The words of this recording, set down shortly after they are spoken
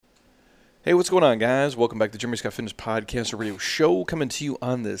Hey, what's going on, guys? Welcome back to Jeremy Scott Fitness Podcast, a radio show coming to you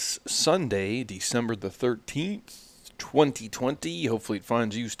on this Sunday, December the 13th, 2020. Hopefully it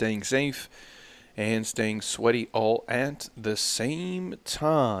finds you staying safe and staying sweaty all at the same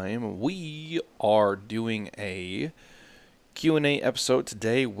time. We are doing a Q&A episode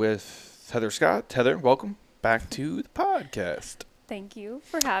today with Heather Scott. Heather, welcome back to the podcast. Thank you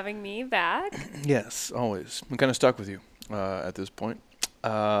for having me back. Yes, always. I'm kind of stuck with you at this point.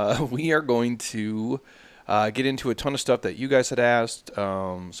 We are going to get into a ton of stuff that you guys had asked,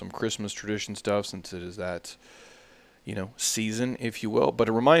 some Christmas tradition stuff since it is that, season, if you will. But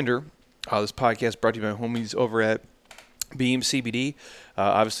a reminder, this podcast brought to you by homies over at Beam CBD.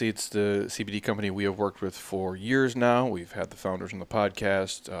 Obviously, it's the CBD company we have worked with for years now. We've had the founders on the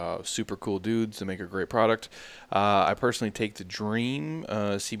podcast, super cool dudes that make a great product. I personally take the Dream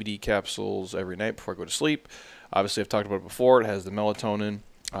CBD capsules every night before I go to sleep. Obviously, I've talked about it before. It has the melatonin.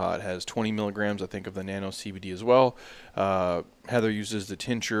 It has 20 milligrams, I think, of the nano CBD as well. Heather uses the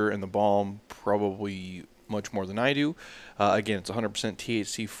tincture and the balm probably much more than I do. Again, it's 100%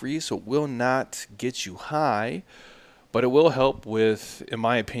 THC free, so it will not get you high, but it will help with, in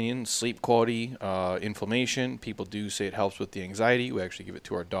my opinion, sleep quality, inflammation. People do say it helps with the anxiety. We actually give it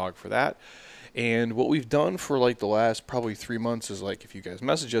to our dog for that. And what we've done for like the last probably 3 months is like if you guys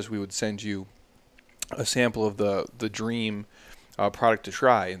message us, we would send you a sample of the Dream product to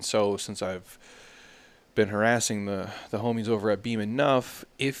try. And so since I've been harassing the homies over at Beam enough,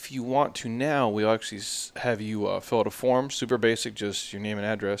 if you want to now, we'll actually have you fill out a form, super basic, just your name and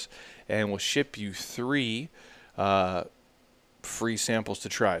address, and we'll ship you 3 free samples to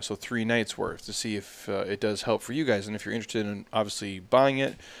try. So 3 nights worth to see if it does help for you guys. And if you're interested in obviously buying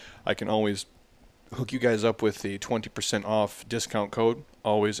it, I can always hook you guys up with a 20% off discount code,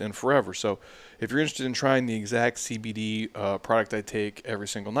 always and forever. So if you're interested in trying the exact CBD product I take every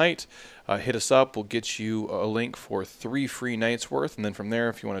single night, hit us up. We'll get you a link for 3 free nights worth. And then from there,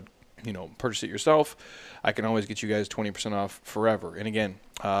 if you want to purchase it yourself, I can always get you guys 20% off forever. And again,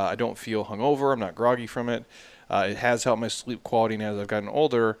 I don't feel hungover. I'm not groggy from it. It has helped my sleep quality, and as I've gotten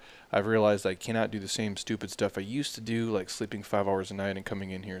older, I've realized I cannot do the same stupid stuff I used to do, like sleeping 5 hours a night and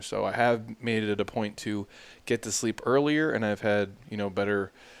coming in here. So I have made it a point to get to sleep earlier, and I've had,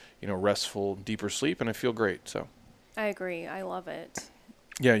 better, restful, deeper sleep, and I feel great. So I agree. I love it.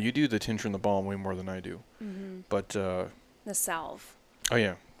 yeah, you do the tincture and the balm way more than I do. Mm-hmm. But The salve. oh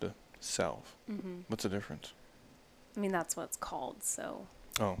yeah, the salve. Mm-hmm. What's the difference? I mean, that's what it's called. So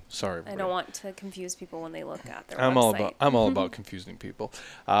Oh, sorry. I Everybody. don't want to confuse people when they look at their I'm website. all about confusing people.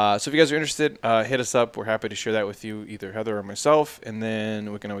 So if you guys are interested, hit us up. We're happy to share that with you, either Heather or myself, and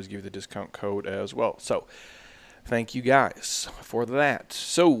then we can always give you the discount code as well. So thank you guys for that.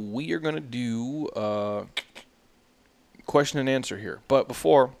 So we are going to do question and answer here. But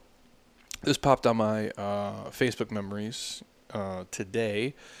before, this popped on my Facebook memories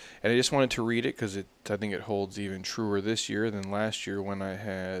today, and I just wanted to read it because I think it holds even truer this year than last year when I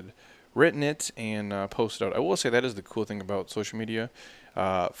had written it and posted out. I will say that is the cool thing about social media.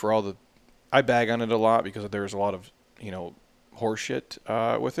 I bag on it a lot because there's a lot of horse shit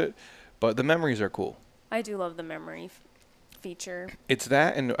with it, but the memories are cool. I do love the memory feature. It's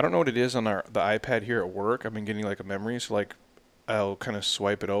that, and I don't know what it is on the iPad here at work. I've been getting like a memory, so like I'll kind of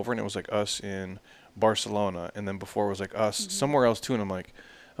swipe it over, and it was like us in Barcelona, and then before it was like us somewhere else too, and I'm like,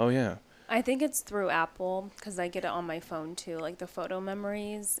 oh yeah. I think it's through Apple because I get it on my phone too, like the photo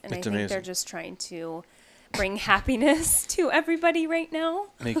memories. And It's I think amazing. they're just trying to bring happiness to everybody right now.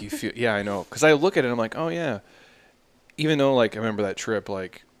 Make you feel, yeah, I know, because I look at it, and I'm like, oh yeah. Even though like I remember that trip,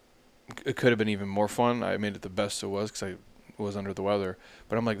 like it could have been even more fun. I made it the best it was because I was under the weather,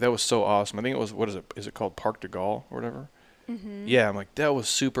 but I'm like, that was so awesome. I think it was, what is it? Is it called Parc de Gaulle or whatever? Mm-hmm. Yeah, I'm like, that was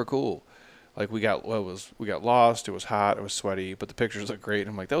super cool. Like we got lost. It was hot. It was sweaty, but the pictures look great.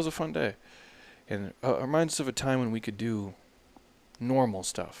 I'm like, that was a fun day, and it reminds us of a time when we could do normal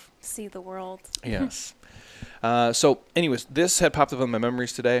stuff. See the world. Yes. So, anyways, this had popped up on my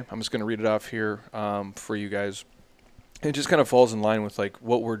memories today. I'm just gonna read it off here for you guys. It just kind of falls in line with like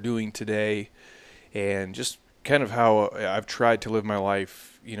what we're doing today, and just kind of how I've tried to live my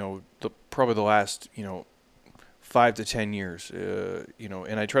life. Probably the last 5 to 10 years,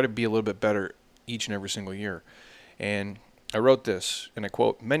 and I try to be a little bit better each and every single year. And I wrote this, and I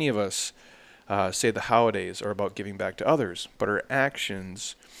quote, "Many of us say the holidays are about giving back to others, but our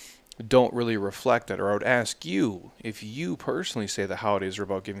actions don't really reflect that." Or I would ask you, if you personally say the holidays are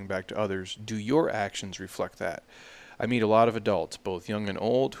about giving back to others, do your actions reflect that? I meet a lot of adults, both young and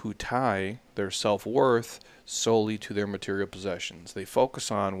old, who tie their self-worth solely to their material possessions. They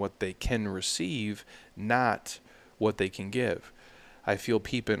focus on what they can receive, not what they can give. I feel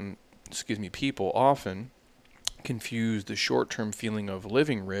people often confuse the short-term feeling of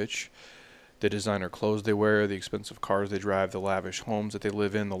living rich, the designer clothes they wear, the expensive cars they drive, the lavish homes that they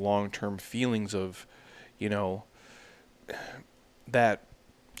live in, the long-term feelings of, you know, that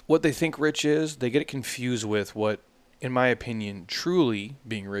what they think rich is, they get it confused with what, in my opinion, truly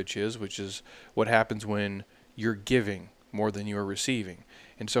being rich is, which is what happens when you're giving more than you are receiving.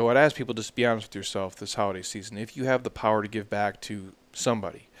 And so I'd ask people, just be honest with yourself this holiday season. If you have the power to give back to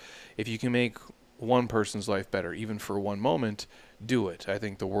somebody, if you can make one person's life better, even for one moment, do it. I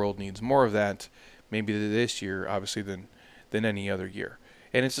think the world needs more of that, maybe this year, obviously, than any other year.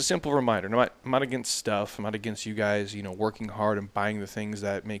 And it's a simple reminder. I'm not against stuff. I'm not against you guys, working hard and buying the things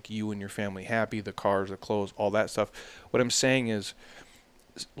that make you and your family happy, the cars, the clothes, all that stuff. What I'm saying is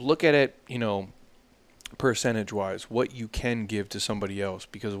look at it, percentage-wise, what you can give to somebody else,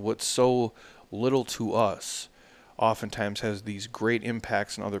 because what's so little to us oftentimes has these great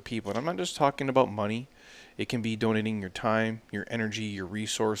impacts on other people. And I'm not just talking about money. It can be donating your time, your energy, your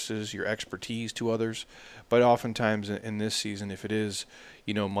resources, your expertise to others. But oftentimes in this season, if it is,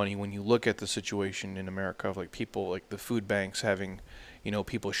 money, when you look at the situation in America of like people, like the food banks having,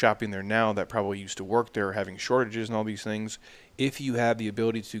 people shopping there now that probably used to work there, having shortages and all these things. If you have the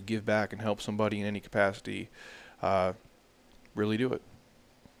ability to give back and help somebody in any capacity, really do it.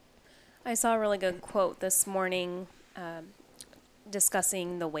 I saw a really good quote this morning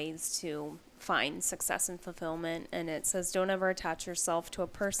discussing the ways to find success and fulfillment. And it says, don't ever attach yourself to a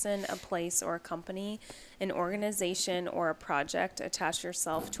person, a place, or a company, an organization, or a project. Attach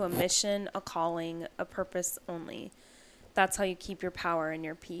yourself to a mission, a calling, a purpose only. That's how you keep your power and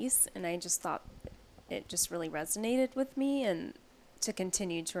your peace. And I just thought it just really resonated with me, and to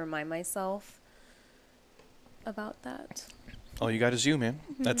continue to remind myself about that. All you got is you, man.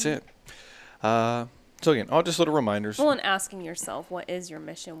 That's it. So again, all just little reminders. Well, and asking yourself, what is your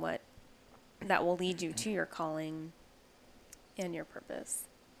mission? What that will lead you to your calling and your purpose.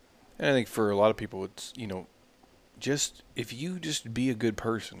 And I think for a lot of people, it's, just if you just be a good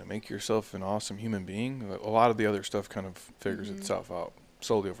person and make yourself an awesome human being, a lot of the other stuff kind of figures itself out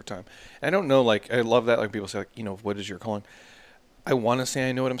slowly over time. And I don't know, I love that, people say, what is your calling? I want to say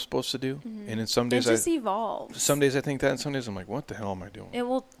I know what I'm supposed to do, and in some days it just evolves. Some days I think that, and some days I'm like, what the hell am I doing? It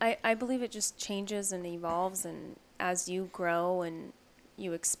will. I believe it just changes and evolves, and as you grow and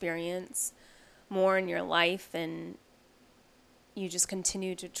you experience more in your life, and you just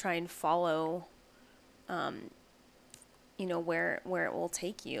continue to try and follow, where it will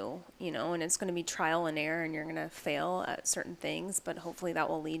take you, and it's going to be trial and error, and you're going to fail at certain things, but hopefully that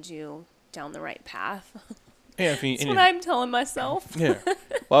will lead you down the right path. Yeah, that's what I'm telling myself. Yeah.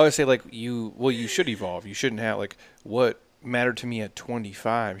 Well, I would say you should evolve. You shouldn't have what mattered to me at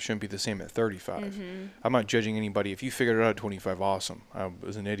 25 shouldn't be the same at 35. I'm not judging anybody. If you figured it out at 25, awesome. I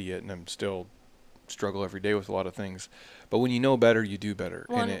was an idiot, and I'm still struggle every day with a lot of things. But when you know better, you do better.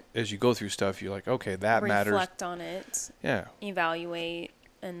 Well, and as you go through stuff, you're like, okay, that matters. Reflect on it. Yeah. Evaluate,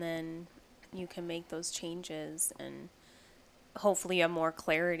 and then you can make those changes, and hopefully you have more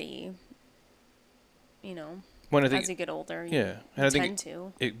clarity. When I think, as you get older, and I think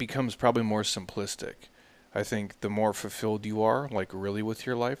it becomes probably more simplistic. I think the more fulfilled you are, really with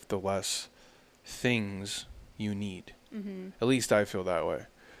your life, the less things you need. At least I feel that way.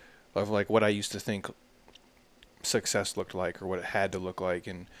 Of what I used to think success looked like, or what it had to look like,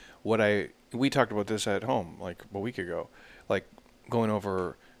 and we talked about this at home a week ago, going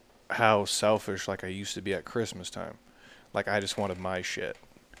over how selfish I used to be at Christmas time. I just wanted my shit.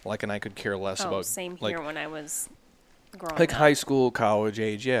 And I could care less about. Same here when I was growing up. High school, college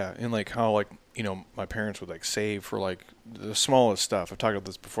age, yeah. And how my parents would save for the smallest stuff. I've talked about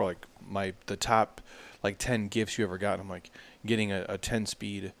this before, the top 10 gifts you ever got. I'm getting a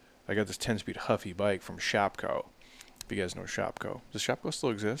 10-speed. I got this 10-speed Huffy bike from Shopko. If you guys know Shopko. Does Shopko still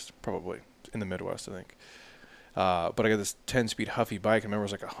exist? Probably. In the Midwest, I think. But I got this 10-speed Huffy bike. I remember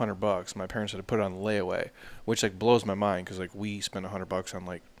it was $100. My parents had to put it on layaway, which blows my mind, because we spent $100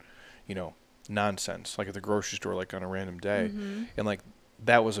 on nonsense, at the grocery store, on a random day. And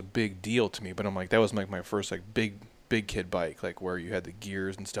that was a big deal to me. But I'm that was my first big kid bike, where you had the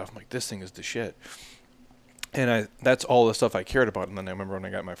gears and stuff. I'm this thing is the shit. And that's all the stuff I cared about. And then I remember when I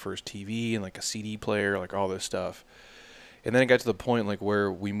got my first TV and a CD player, all this stuff. And then it got to the point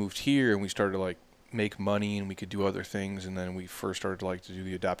where we moved here and we started to make money, and we could do other things. And then we first started to do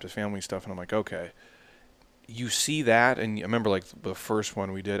the adoptive family stuff. And I'm okay, you see that. And I remember the first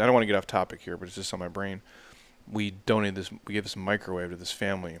one we did, I don't want to get off topic here, but it's just on my brain. We gave this microwave to this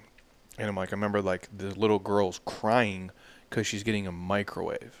family. And I'm I remember the little girl's crying because she's getting a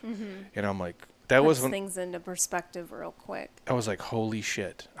microwave. And I'm that was Puts when things into perspective real quick. I was like, holy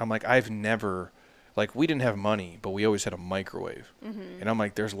shit. I'm like, I've never, like, we didn't have money, but we always had a microwave. And I'm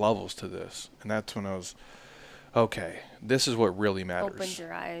like, there's levels to this. And that's when I was, okay, this is what really matters. Opened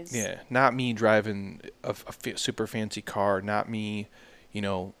your eyes. Yeah, not me driving a super fancy car, not me,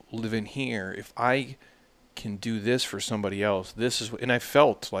 living here. If I can do this for somebody else, this is, and I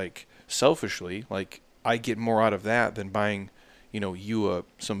felt like selfishly, like I get more out of that than buying,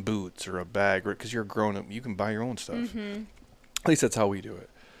 some boots or a bag, because you're a grown up, you can buy your own stuff. At least that's how we do it.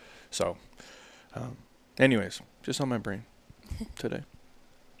 So, anyways, just on my brain today.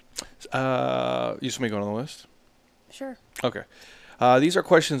 You just want me to go on the list? Sure. Okay. These are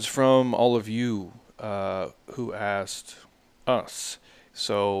questions from all of you who asked us.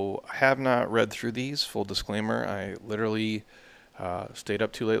 So I have not read through these. Full disclaimer, I literally stayed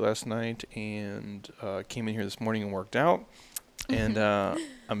up too late last night and came in here this morning and worked out. And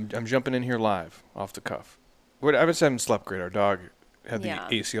I'm jumping in here live off the cuff. I just haven't slept great. Our dog had the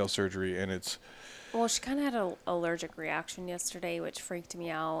ACL surgery, and it's... Well, she kind of had an allergic reaction yesterday, which freaked me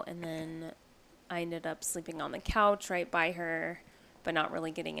out. And then I ended up sleeping on the couch right by her, but not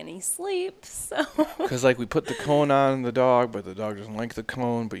really getting any sleep. So because we put the cone on the dog, but the dog doesn't like the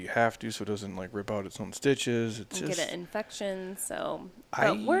cone, but you have to so it doesn't rip out its own stitches. It's just get an infection. So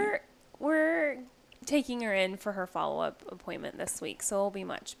but we're taking her in for her follow-up appointment this week, so it'll be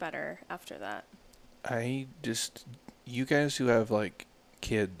much better after that. You guys who have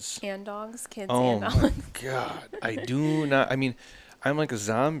kids and dogs, kids oh and dogs. My God, I do not. I mean, I'm like a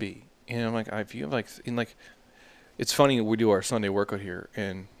zombie, and I'm like, I feel it's funny. We do our Sunday workout here,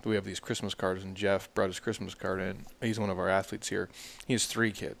 and we have these Christmas cards, and Jeff brought his Christmas card in. He's one of our athletes here. He has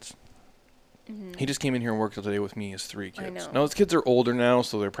 3 kids. He just came in here and worked out today with me. He has 3 kids. I know. Now his kids are older now,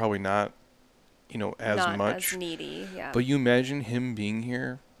 so they're probably not, as not much. as needy, yeah. But you imagine him being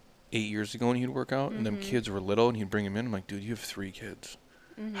here 8 years ago when he'd work out, and them kids were little, and he'd bring him in. I'm like, dude, you have 3 kids.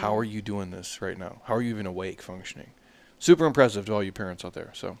 How are you doing this right now? How are you even awake, functioning? Super impressive to all you parents out there.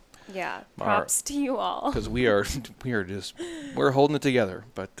 So yeah, props to you all. Because we're holding it together,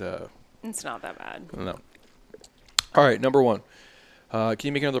 but it's not that bad. No. All right, number 1. Can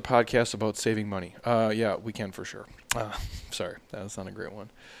you make another podcast about saving money? Yeah, we can for sure. Sorry, that's not a great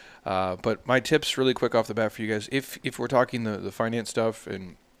one. But my tips, really quick off the bat for you guys, if we're talking the finance stuff,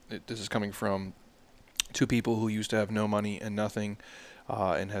 and this is coming from 2 people who used to have no money and nothing,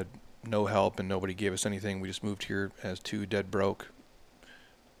 and had no help and nobody gave us anything. We just moved here as 2 dead broke,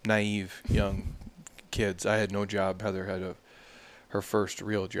 naive young kids. I had no job. Heather had her first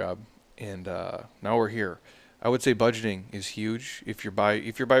real job, and now we're here. I would say budgeting is huge. If you're by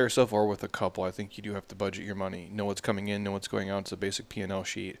yourself or with a couple, I think you do have to budget your money. Know what's coming in, know what's going out. It's a basic P&L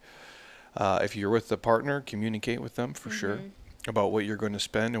sheet. If you're with a partner, communicate with them for sure about what you're going to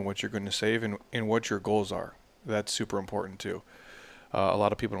spend and what you're going to save and what your goals are. That's super important too. A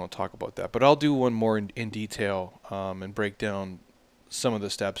lot of people don't talk about that, but I'll do one more in detail and break down some of the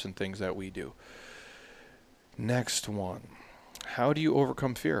steps and things that we do. Next one. How do you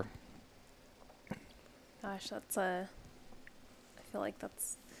overcome fear? Gosh, I feel like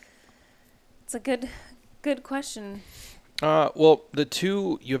that's a good question. Well,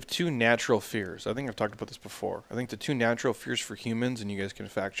 you have 2 natural fears. I think I've talked about this before. I think the 2 natural fears for humans, and you guys can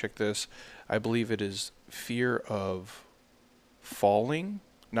fact check this, I believe it is fear of falling,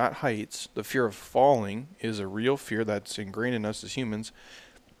 not heights. The fear of falling is a real fear that's ingrained in us as humans,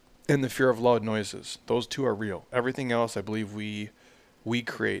 and the fear of loud noises. Those 2 are real. Everything else, I believe we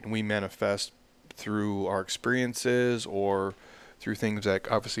create and we manifest through our experiences or through things that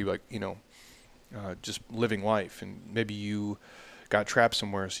obviously just living life, and maybe you got trapped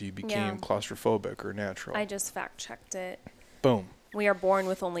somewhere so you became claustrophobic or natural. I just fact checked it. Boom. We are born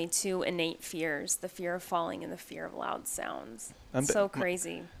with only 2 innate fears, the fear of falling and the fear of loud sounds. So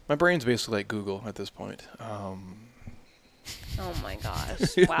crazy. My brain's basically like Google at this point. Oh my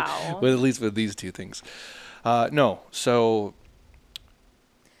gosh. Wow. But at least with these 2 things. No, so...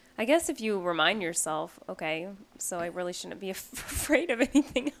 I guess if you remind yourself, okay, so I really shouldn't be afraid of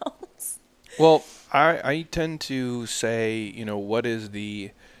anything else. Well, I tend to say,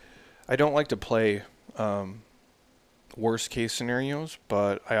 I don't like to play worst case scenarios,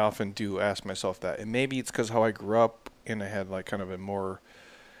 but I often do ask myself that. And maybe it's because how I grew up and I had kind of a more,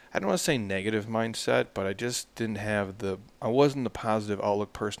 I don't want to say negative mindset, but I just didn't have I wasn't the positive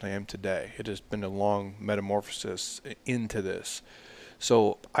outlook person I am today. It has been a long metamorphosis into this.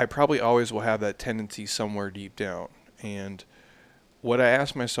 So I probably always will have that tendency somewhere deep down. And what I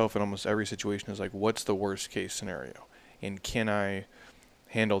ask myself in almost every situation is what's the worst case scenario? And can I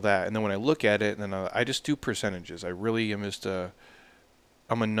handle that? And then when I look at it, then I just do percentages. I really am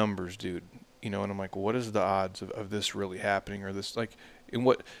I'm a numbers dude. and I'm like, what is the odds of this really happening, or this, like, in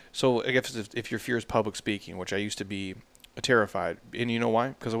what, so I guess if your fear is public speaking, which I used to be terrified, and you know why?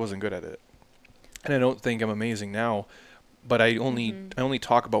 Because I wasn't good at it. And I don't think I'm amazing now, but I only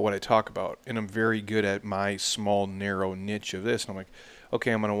talk about what I talk about, and I'm very good at my small narrow niche of this. And I'm like,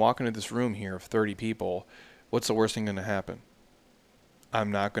 okay, I'm gonna walk into this room here of 30 people. What's the worst thing gonna happen?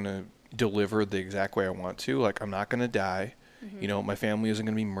 I'm not gonna deliver the exact way I want to. Like, I'm not gonna die. My family isn't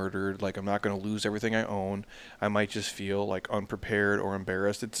gonna be murdered. Like, I'm not gonna lose everything I own. I might just feel like unprepared or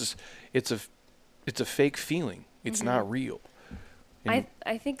embarrassed. It's a fake feeling. It's not real.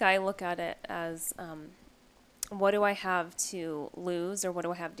 I think I look at it as what do I have to lose or what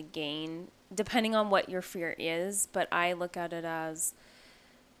do I have to gain, depending on what your fear is. But I look at it as,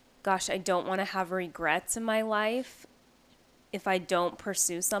 gosh, I don't want to have regrets in my life if I don't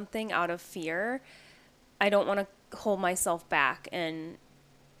pursue something out of fear. I don't want to hold myself back. And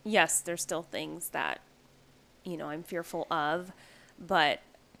yes, there's still things that, I'm fearful of, but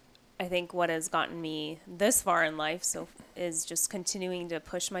I think what has gotten me this far in life is just continuing to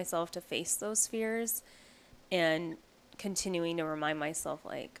push myself to face those fears and continuing to remind myself,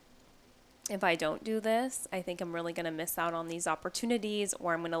 like, if I don't do this, I think I'm really going to miss out on these opportunities,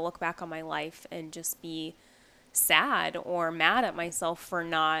 or I'm going to look back on my life and just be sad or mad at myself for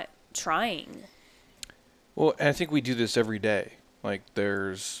not trying. Well, and I think we do this every day. Like,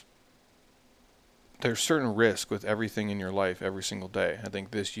 there's certain risk with everything in your life every single day. I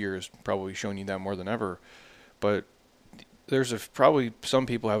think this year has probably shown you that more than ever. But there's probably some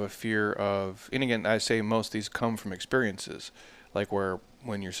people have a fear of, and again, I say most of these come from experiences, like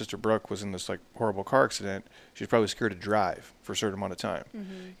when your sister Brooke was in this like horrible car accident, she was probably scared to drive for a certain amount of time,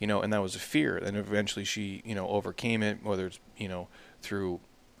 and that was a fear. And eventually she, overcame it, whether it's, through,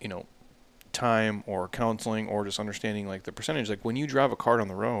 time or counseling or just understanding like the percentage. Like, when you drive a car down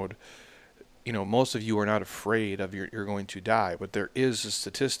the road, most of you are not afraid of you're going to die, but there is a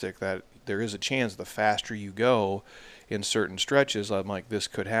statistic that there is a chance the faster you go in certain stretches, I'm like, this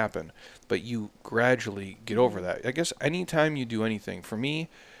could happen. But you gradually get over that. I guess anytime you do anything, for me,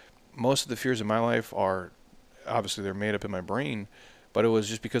 most of the fears in my life are, obviously they're made up in my brain, but it was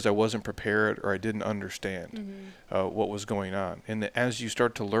just because I wasn't prepared or I didn't understand what was going on. And as you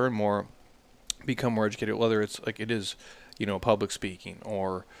start to learn more, become more educated, whether it's like it is, public speaking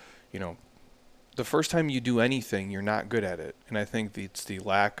or, the first time you do anything, you're not good at it. And I think it's the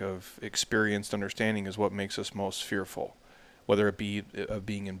lack of experienced understanding is what makes us most fearful, whether it be of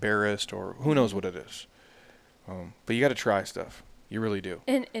being embarrassed or who knows what it is. But you got to try stuff. You really do.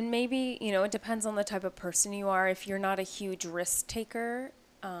 And maybe, it depends on the type of person you are. If you're not a huge risk taker,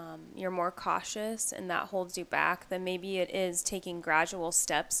 you're more cautious and that holds you back, then maybe it is taking gradual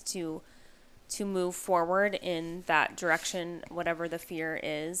steps to move forward in that direction, whatever the fear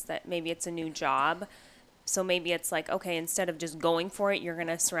is. That maybe it's a new job. So maybe it's like, okay, instead of just going for it, you're going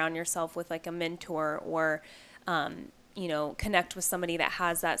to surround yourself with like a mentor or, connect with somebody that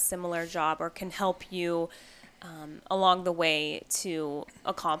has that similar job or can help you along the way to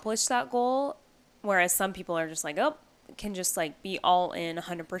accomplish that goal. Whereas some people are just like, can just like be all in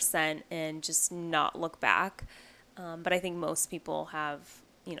 100% and just not look back. But I think most people have,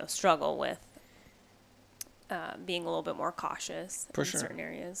 struggle with being a little bit more cautious in certain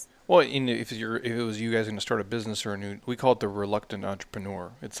areas. Well, if it was you guys going to start a business or we call it the reluctant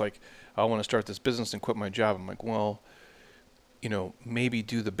entrepreneur. It's like, I want to start this business and quit my job. I'm like, well, maybe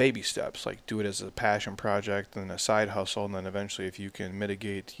do the baby steps, like do it as a passion project and a side hustle. And then eventually if you can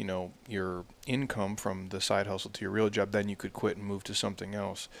mitigate, your income from the side hustle to your real job, then you could quit and move to something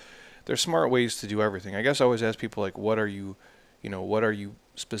else. There's smart ways to do everything. I guess I always ask people like, what are you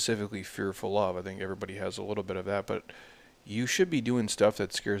specifically fearful of? I think everybody has a little bit of that, but you should be doing stuff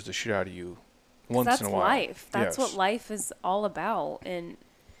that scares the shit out of you once in a while. That's life. That's what life is all about. And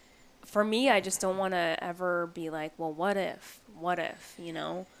for me, I just don't want to ever be like, well, what if,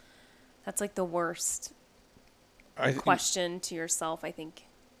 that's like the worst question to yourself, I think.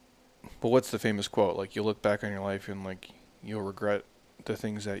 But what's the famous quote? Like, you look back on your life and like, you'll regret the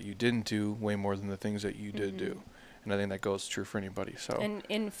things that you didn't do way more than the things that you did do. And I think that goes true for anybody. So,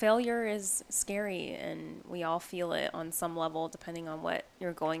 and failure is scary, and we all feel it on some level, depending on what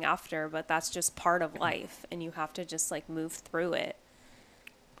you're going after. But that's just part of life, and you have to just like move through it.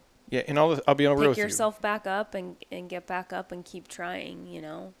 Yeah, and I'll be real with you. Pick yourself back up and get back up and keep trying.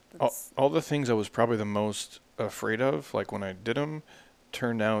 All the things I was probably the most afraid of, like when I did them,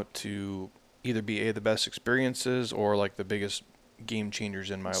 turned out to either be the best experiences or like the biggest game changers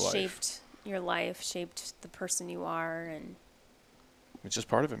in my life. Shaped your life, shaped the person you are, and it's just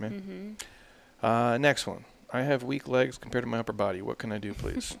part of it, man. Next one. I have weak legs compared to my upper body. What can I do,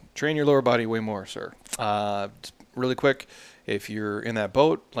 please? Train your lower body way more, sir. Really quick, if you're in that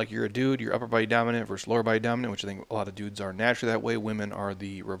boat, like you're a dude, you're upper body dominant versus lower body dominant, which I think a lot of dudes are naturally that way. Women are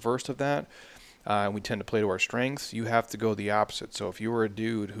the reverse of that. We tend to play to our strengths. You have to go the opposite. So if you were a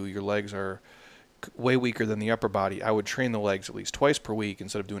dude who your legs are way weaker than the upper body, I would train the legs at least twice per week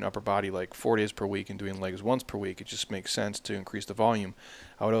instead of doing upper body like 4 days per week and doing legs once per week. It just makes sense to increase the volume.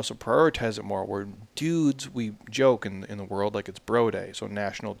 I would also prioritize it more. Where dudes, we joke in the world like it's bro day. So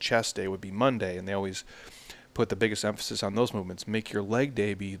National Chest Day would be Monday, and they always put the biggest emphasis on those movements. Make your leg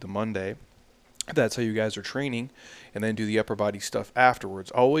day be the Monday. That's how you guys are training, and then do the upper body stuff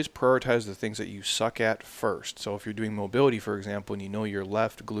afterwards. Always prioritize the things that you suck at first. So if you're doing mobility, for example, and you know your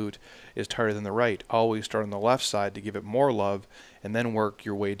left glute is tighter than the right, always start on the left side to give it more love, and then work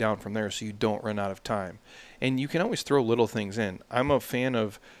your way down from there so you don't run out of time. And you can always throw little things in. I'm a fan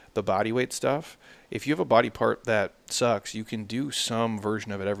of the body weight stuff. If you have a body part that sucks, you can do some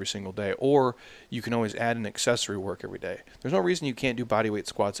version of it every single day, or you can always add an accessory work every day. There's no reason you can't do body weight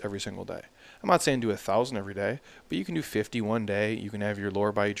squats every single day. I'm not saying do 1,000 every day, but you can do 50 one day. You can have your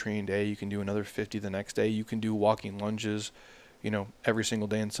lower body training day. You can do another 50 the next day. You can do walking lunges, every single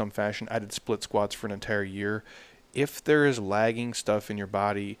day in some fashion. I did split squats for an entire year. If there is lagging stuff in your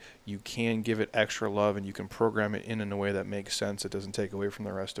body, you can give it extra love, and you can program it in a way that makes sense. It doesn't take away from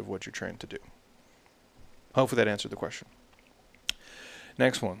the rest of what you're trying to do. Hopefully that answered the question.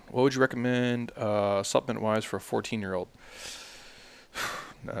 Next one. What would you recommend supplement-wise for a 14-year-old?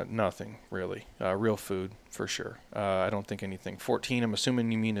 Nothing, really. Real food, for sure. I don't think anything. 14, I'm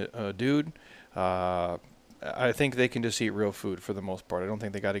assuming you mean a dude. I think they can just eat real food for the most part. I don't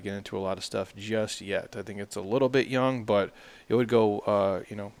think they got to get into a lot of stuff just yet. I think it's a little bit young, but it would go,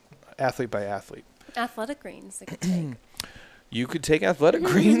 athlete by athlete. Athletic greens they could take. You could take athletic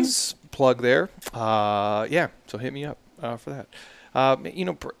greens, plug there. So hit me up for that.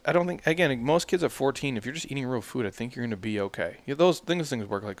 I don't think, again, most kids at 14, if you're just eating real food, I think you're going to be okay. Those things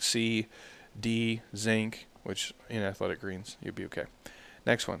work like C, D, zinc, which in athletic greens, you'd be okay.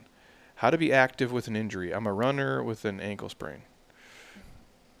 Next one. How to be active with an injury. I'm a runner with an ankle sprain.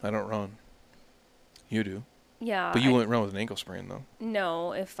 I don't run. You do. Yeah. But you wouldn't run with an ankle sprain, though.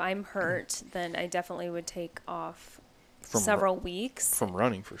 No, if I'm hurt, then I definitely would take off several weeks. From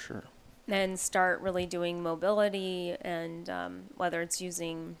running, for sure. And start really doing mobility, and whether it's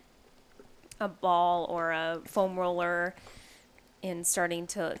using a ball or a foam roller, and starting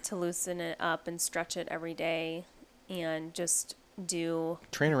to loosen it up and stretch it every day, and just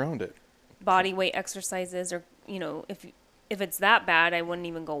train around it. Body weight exercises, or if it's that bad, I wouldn't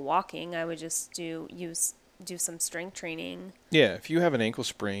even go walking. I would just do some strength training. Yeah, if you have an ankle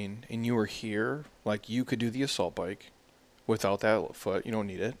sprain and you were here, like you could do the assault bike without that foot. You don't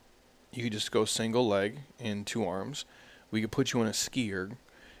need it. You could just go single leg and 2 arms. We could put you on a ski erg,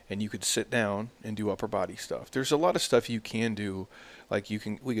 and you could sit down and do upper body stuff. There's a lot of stuff you can do. Like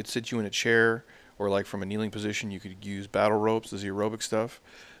we could sit you in a chair, or like from a kneeling position, you could use battle ropes, the aerobic stuff.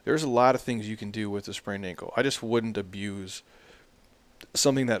 There's a lot of things you can do with a sprained ankle. I just wouldn't abuse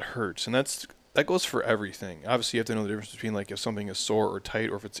something that hurts, and that goes for everything. Obviously, you have to know the difference between like if something is sore or tight,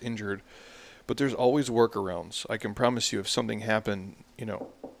 or if it's injured. But there's always workarounds. I can promise you, if something happened,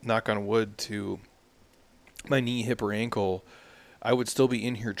 knock on wood, to my knee, hip, or ankle, I would still be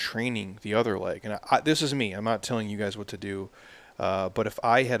in here training the other leg. And this is me. I'm not telling you guys what to do. But if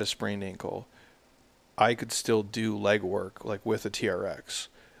I had a sprained ankle, I could still do leg work, like with a TRX,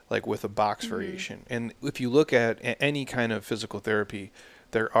 like with a box variation. And if you look at any kind of physical therapy,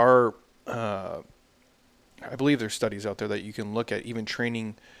 there are, I believe there's studies out there that you can look at. Even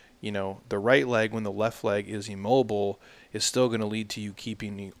training, the right leg when the left leg is immobile is still going to lead to you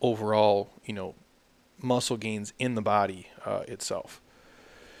keeping the overall, muscle gains in the body itself.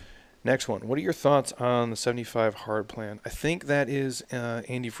 Next one. What are your thoughts on the 75 hard plan? I think that is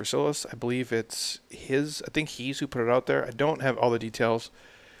Andy Frasilis. I believe it's his. I think he's who put it out there. I don't have all the details.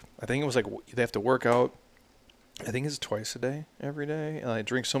 I think it was like they have to work out. I think it's twice a day, every day. I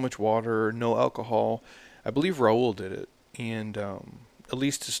drink so much water, no alcohol. I believe Raul did it, and at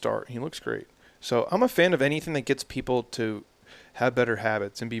least to start, he looks great. So I'm a fan of anything that gets people to have better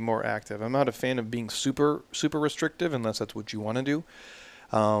habits and be more active. I'm not a fan of being super, super restrictive unless that's what you want to do.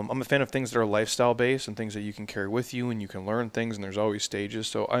 I'm a fan of things that are lifestyle based and things that you can carry with you, and you can learn things, and there's always stages.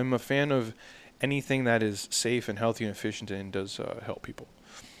 So I'm a fan of anything that is safe and healthy and efficient and does help people.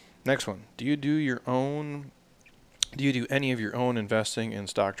 Next one. Do you do any of your own investing in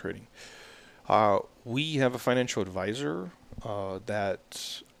stock trading? We have a financial advisor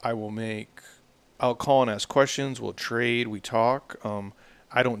that I'll call and ask questions. We'll trade. We talk.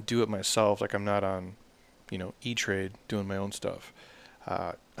 I don't do it myself. Like I'm not on E-Trade, doing my own stuff.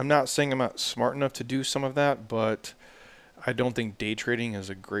 I'm not saying I'm not smart enough to do some of that, but I don't think day trading is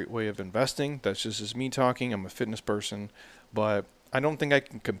a great way of investing. That's just me talking. I'm a fitness person, but I don't think I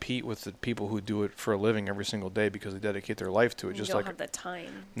can compete with the people who do it for a living every single day because they dedicate their life to it. You Just don't like have the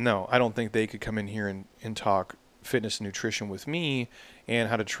time. no, I don't think they could come in here and talk fitness and nutrition with me and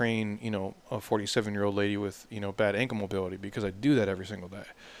how to train, a 47-year-old lady with, bad ankle mobility because I do that every single day.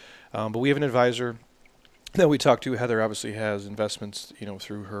 But we have an advisor that we talk to. Heather obviously has investments,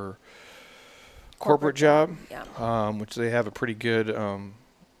 through her corporate job, Yeah. which they have a pretty good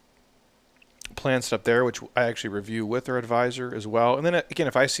plan set up there, which I actually review with our advisor as well. And then again,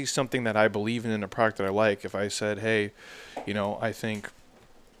 if I see something that I believe in a product that I like, if I said, hey, I think,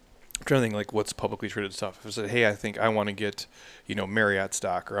 I'm trying to think like what's publicly traded stuff. If I said, hey, I think I want to get, Marriott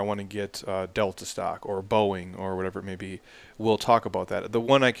stock, or I want to get Delta stock, or Boeing, or whatever it may be, we'll talk about that. The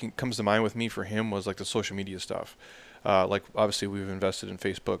one comes to mind with me for him was like the social media stuff. Like obviously we've invested in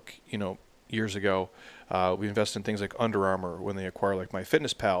Facebook, years ago. We invest in things like Under Armour when they acquire like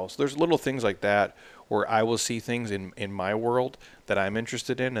MyFitnessPal. So there's little things like that where I will see things in my world that I'm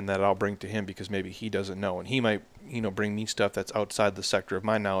interested in and that I'll bring to him because maybe he doesn't know. And he might, bring me stuff that's outside the sector of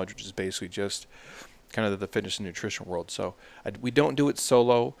my knowledge, which is basically just kind of the fitness and nutrition world. So we don't do it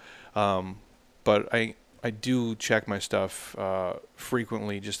solo, but I do check my stuff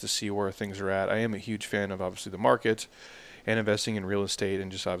frequently just to see where things are at. I am a huge fan of obviously the market and investing in real estate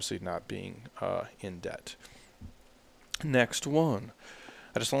and just obviously not being in debt. Next one.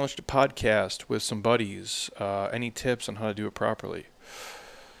 I just launched a podcast with some buddies. Any tips on how to do it properly?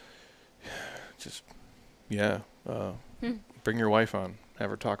 Just, bring your wife on.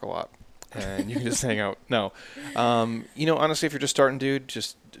 Have her talk a lot. And you can just hang out. No. Honestly, if you're just starting, dude,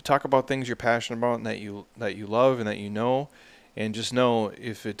 just talk about things you're passionate about and that you love and that you know. And just know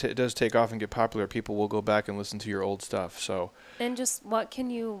if it does take off and get popular, people will go back and listen to your old stuff. So. And just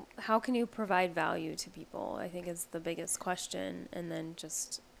how can you provide value to people? I think is the biggest question. And then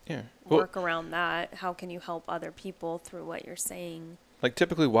just work around that. How can you help other people through what you're saying? Like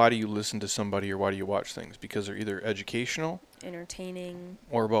typically, why do you listen to somebody or why do you watch things? Because they're either educational, entertaining,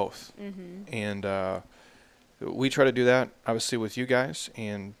 or both. Mm-hmm. And we try to do that, obviously, with you guys.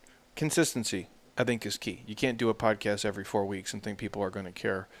 And consistency, I think, is key. You can't do a podcast every 4 weeks and think people are going to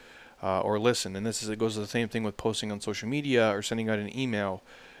care or listen. And it goes to the same thing with posting on social media or sending out an email.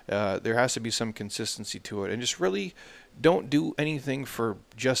 There has to be some consistency to it. And just really don't do anything for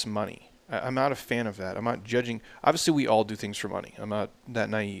just money. I'm not a fan of that. I'm not judging. Obviously, we all do things for money. I'm not that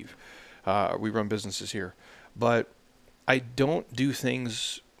naive. We run businesses here. But I don't do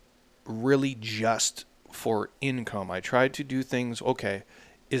things really just for income. I try to do things, okay,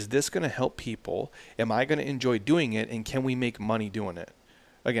 is this going to help people? Am I going to enjoy doing it? And can we make money doing it?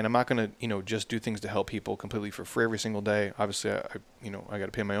 Again, I'm not going to, just do things to help people completely for free every single day. Obviously, I got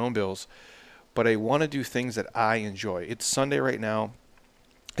to pay my own bills. But I want to do things that I enjoy. It's Sunday right now.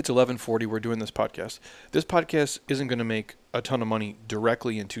 It's 11:40. We're doing this podcast. This podcast isn't going to make a ton of money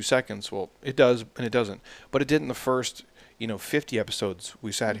directly in 2 seconds. Well, it does and it doesn't. But it did in the first, 50 episodes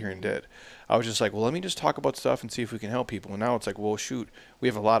we sat here and did. I was just like, well, let me just talk about stuff and see if we can help people. And now it's like, well, shoot, we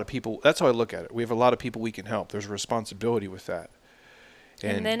have a lot of people. That's how I look at it. We have a lot of people we can help. There's a responsibility with that.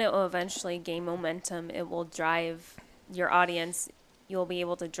 And then it will eventually gain momentum. It will drive your audience. You'll be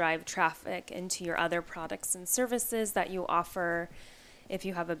able to drive traffic into your other products and services that you offer if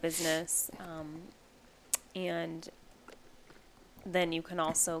you have a business, and then you can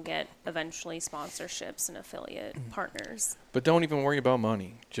also get eventually sponsorships and affiliate partners. But don't even worry about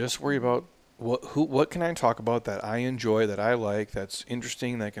money. Just worry about what can I talk about that I enjoy, that I like, that's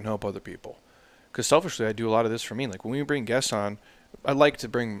interesting, that can help other people. Because selfishly, I do a lot of this for me. Like when we bring guests on, I like to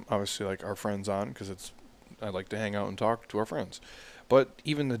bring obviously like our friends on because I like to hang out and talk to our friends. But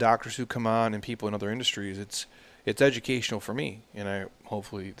even the doctors who come on and people in other industries, it's educational for me, and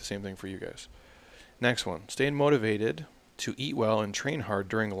hopefully the same thing for you guys. Next one, staying motivated to eat well and train hard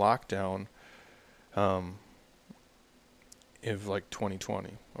during lockdown of like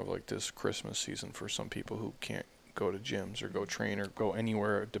 2020, of like this Christmas season for some people who can't go to gyms or go train or go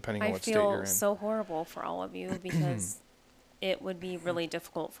anywhere depending on what state you're in. I feel so horrible for all of you because it would be really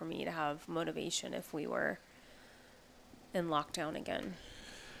difficult for me to have motivation if we were in lockdown again.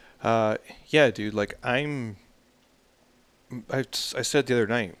 Yeah, dude, like I said the other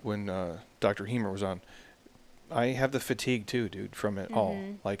night when Dr. Hemer was on, I have the fatigue too, dude, from it all.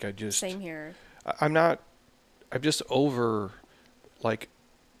 Like Same here. I'm just over, like,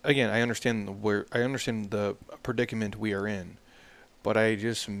 again, I understand the predicament we are in, but I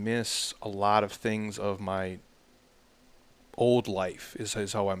just miss a lot of things of my old life is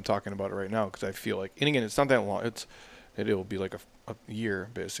how I'm talking about it right now, because I feel like, and again, it's not that long. It'll be like a year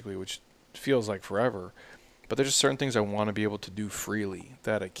basically, which feels like forever. But there's just certain things I want to be able to do freely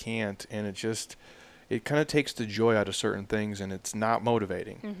that I can't, and it kind of takes the joy out of certain things, and it's not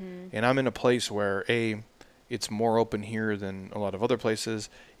motivating. And I'm in a place where it's more open here than a lot of other places.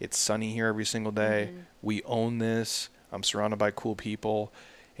 It's sunny here every single day. We own this. I'm surrounded by cool people.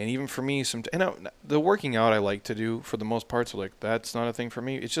 And even for me, the working out I like to do for the most part, so like that's not a thing for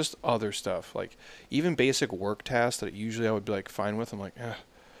me. It's just other stuff, like even basic work tasks that usually I would be like fine with. I'm like,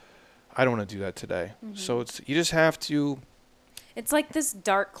 I don't want to do that today. So you just have to. It's like this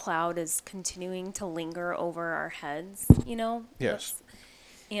dark cloud is continuing to linger over our heads, you know? Yes.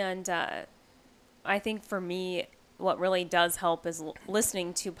 And I think for me, what really does help is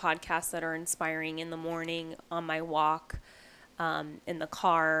listening to podcasts that are inspiring in the morning, on my walk, in the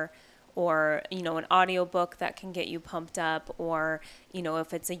car, or, you know, an audiobook that can get you pumped up, or, you know,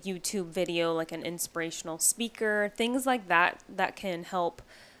 if it's a YouTube video, like an inspirational speaker, things like that can help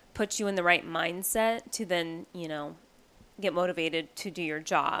put you in the right mindset to then, you know, get motivated to do your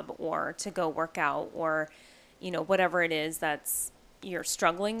job or to go work out, or, you know, whatever it is that's you're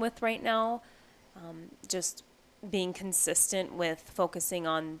struggling with right now. Just being consistent with focusing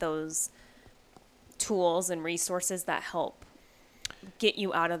on those tools and resources that help get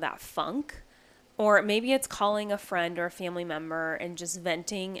you out of that funk. Or maybe it's calling a friend or a family member and just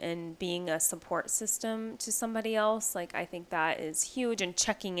venting and being a support system to somebody else. Like, I think that is huge. And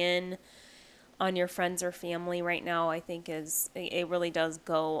checking in on your friends or family right now, I think it really does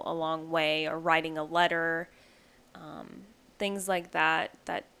go a long way. Or writing a letter, things like that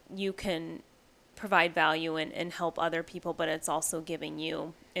you can provide value and help other people, but it's also giving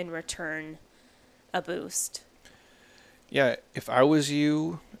you in return a boost. Yeah, if I was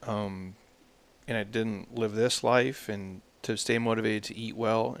you, and I didn't live this life, and to stay motivated to eat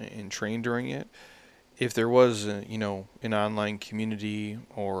well and train during it, if there was an online community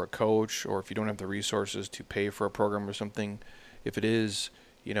or a coach, or if you don't have the resources to pay for a program or something, if it is,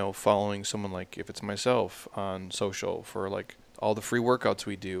 following someone, like if it's myself on social for like all the free workouts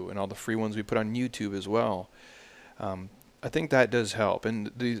we do and all the free ones we put on YouTube as well, I think that does help.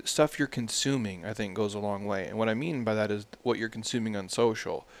 And the stuff you're consuming, I think, goes a long way. And what I mean by that is what you're consuming on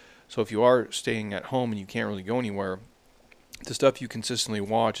social. So if you are staying at home and you can't really go anywhere, the stuff you consistently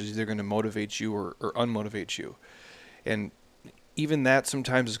watch is either going to motivate you or unmotivate you. And even that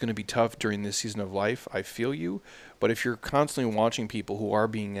sometimes is going to be tough during this season of life. I feel you. But if you're constantly watching people who are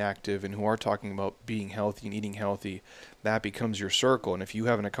being active and who are talking about being healthy and eating healthy, that becomes your circle. And if you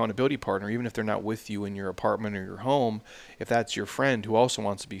have an accountability partner, even if they're not with you in your apartment or your home, if that's your friend who also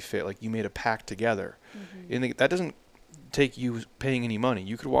wants to be fit, like you made a pact together. And that doesn't take you paying any money.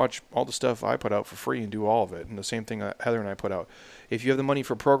 You could watch all the stuff I put out for free and do all of it. And the same thing that Heather and I put out. If you have the money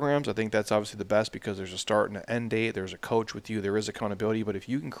for programs, I think that's obviously the best, because there's a start and an end date. There's a coach with you. There is accountability. But if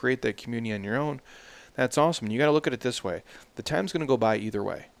you can create that community on your own, that's awesome. And you got to look at it this way. The time's going to go by either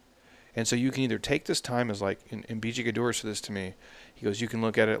way. And so you can either take this time as like, and BJ Gadouris said this to me, he goes, you can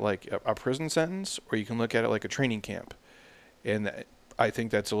look at it like a prison sentence, or you can look at it like a training camp. And I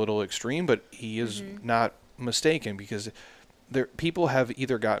think that's a little extreme, but he is not mistaken, because people have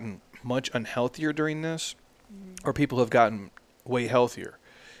either gotten much unhealthier during this, or people have gotten way healthier.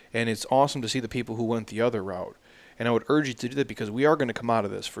 And it's awesome to see the people who went the other route. And I would urge you to do that, because we are going to come out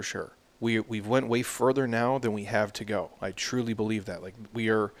of this for sure. We've went way further now than we have to go. I truly believe that. Like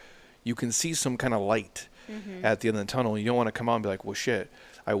you can see some kind of light at the end of the tunnel. You don't want to come out and be like, well, shit,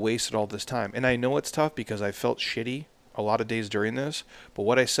 I wasted all this time. And I know it's tough, because I felt shitty a lot of days during this. But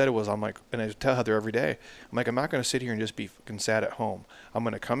what I said was, I'm like, and I tell Heather every day, I'm like, I'm not going to sit here and just be fucking sad at home. I'm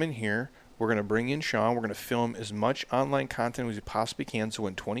going to come in here. We're going to bring in Sean. We're going to film as much online content as we possibly can, so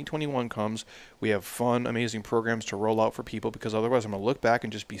when 2021 comes, we have fun, amazing programs to roll out for people, because otherwise I'm going to look back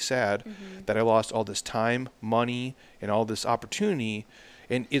and just be sad that I lost all this time, money, and all this opportunity.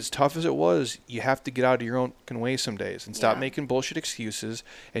 And as tough as it was, you have to get out of your own way some days and stop making bullshit excuses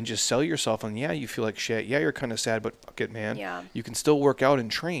and just sell yourself on, yeah, you feel like shit. Yeah, you're kind of sad, but fuck it, man. Yeah. You can still work out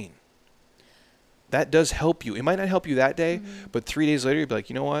and train. That does help you. It might not help you that day, but 3 days later, you'll be like,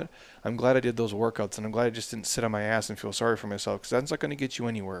 you know what? I'm glad I did those workouts, and I'm glad I just didn't sit on my ass and feel sorry for myself, because that's not going to get you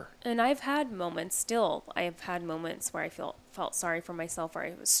anywhere. And I've had moments where I felt sorry for myself, where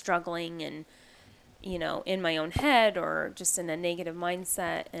I was struggling and, in my own head or just in a negative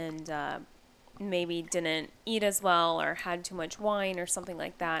mindset, and maybe didn't eat as well or had too much wine or something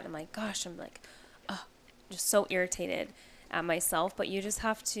like that. I'm like, gosh, just so irritated at myself. But you just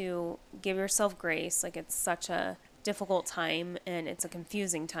have to give yourself grace. Like, it's such a difficult time, and it's a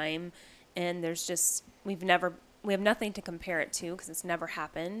confusing time, and we've never we have nothing to compare it to because it's never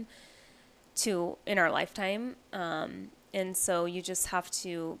happened to in our lifetime. And so you just have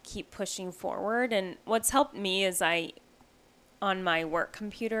to keep pushing forward. And what's helped me is on my work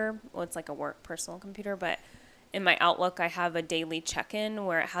computer, well, it's like a work personal computer, but in my Outlook, I have a daily check-in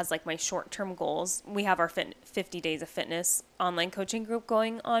where it has like my short-term goals. We have our 50 Days of Fitness online coaching group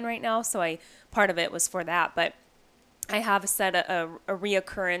going on right now. So part of it was for that, but I have set a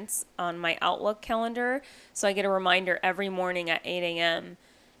reoccurrence on my Outlook calendar. So I get a reminder every morning at 8 a.m.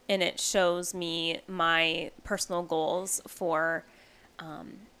 and it shows me my personal goals for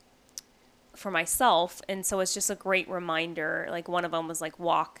myself. And so it's just a great reminder. Like one of them was like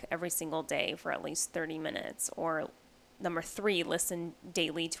walk every single day for at least 30 minutes, or number 3, listen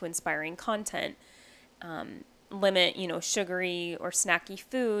daily to inspiring content. Limit, sugary or snacky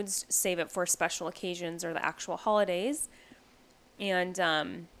foods, save it for special occasions or the actual holidays.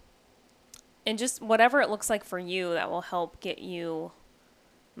 And just whatever it looks like for you that will help get you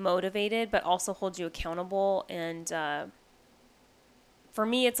motivated, but also hold you accountable. And for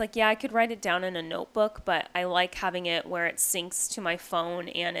me, it's like, yeah, I could write it down in a notebook, but I like having it where it syncs to my phone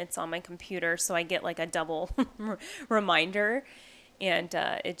and it's on my computer. So I get like a double reminder, and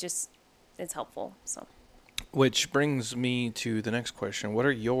it's helpful. So. Which brings me to the next question. What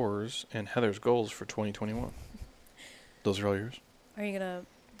are yours and Heather's goals for 2021? Those are all yours. Are you going to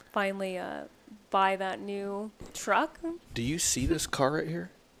finally buy that new truck? Do you see this car right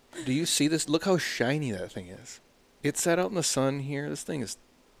here? Do you see this? Look how shiny that thing is. It sat out in the sun here. This thing is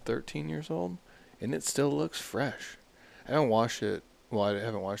 13 years old, and it still looks fresh. I haven't washed it. Well, I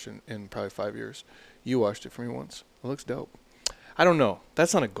haven't washed it in probably 5 years. You washed it for me once. It looks dope. I don't know.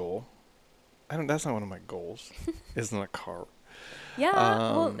 That's not a goal. That's not one of my goals. Isn't a car. Yeah,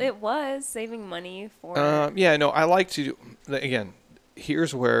 well, it was saving money for. Yeah, no, I like to. Again,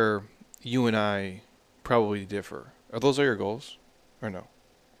 here's where you and I probably differ. Are those all your goals, or no?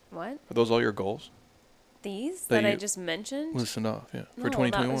 What? Are those all your goals? These that I just mentioned? Listed off, yeah. No, for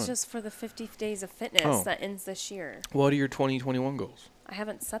 2021. that was just for the 50 Days of Fitness that ends this year. What are your 2021 goals? I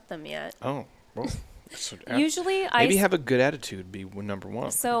haven't set them yet. Oh, well. Usually maybe have a good attitude be number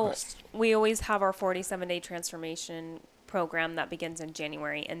one. So we always have our 47-day transformation program that begins in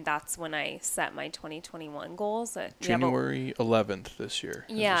January, and that's when I set my 2021 goals. January 11th this year.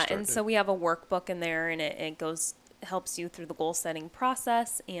 Yeah, and so we have a workbook in there, and it helps you through the goal setting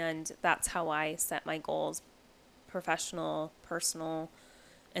process, and that's how I set my goals: professional, personal,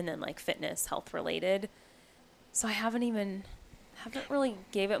 and then like fitness, health related. So I haven't really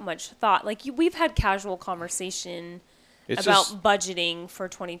gave it much thought. Like we've had casual conversation about budgeting for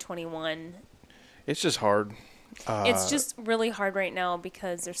 2021. It's just hard. It's just really hard right now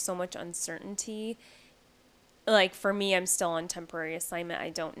because there's so much uncertainty. Like for me, I'm still on temporary assignment. I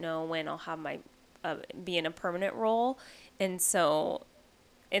don't know when I'll have my be in a permanent role, and so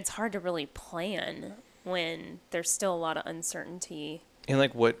it's hard to really plan when there's still a lot of uncertainty. And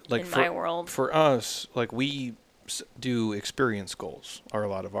in my world, for us, like we do experience goals are a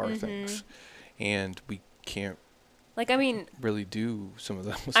lot of our things, and we can't really do some of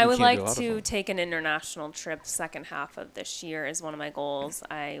them. So I would like to take an international trip second half of this year is one of my goals.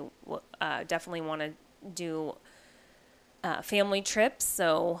 I definitely want to do family trips,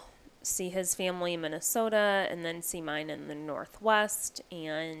 so see his family in Minnesota and then see mine in the Northwest,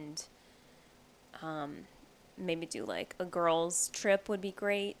 and maybe do like a girls trip would be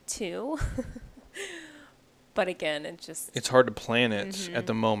great too. But again, it's hard to plan it at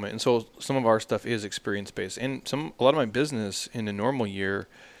the moment. And so some of our stuff is experience-based. And a lot of my business in a normal year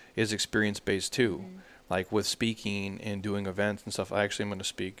is experience-based too. Like with speaking and doing events and stuff. I actually am going to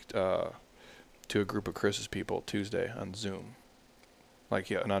speak to a group of Chris's people Tuesday on Zoom.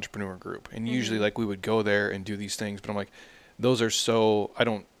 An entrepreneur group. And usually we would go there and do these things. But I'm like, those are I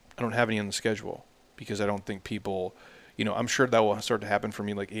don't have any on the schedule because I don't think people... I'm sure that will start to happen for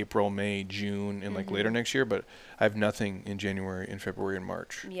me like April, May, June, and later next year, but I have nothing in January and February and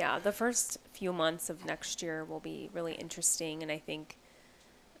March. Yeah, the first few months of next year will be really interesting, and I think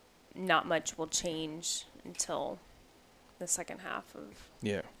not much will change until the second half of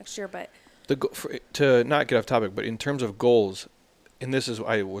next year. But to not get off topic, but in terms of goals, and this is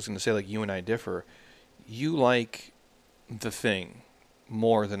what I was going to say, like you and I differ, you like the thing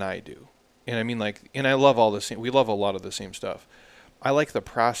more than I do. And I mean, and I love all the same. We love a lot of the same stuff. I like the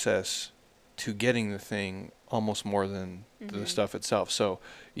process to getting the thing almost more than the stuff itself. So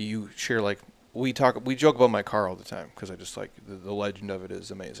you share we joke about my car all the time because I just the legend of it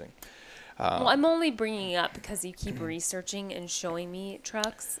is amazing. Well, I'm only bringing it up because you keep researching and showing me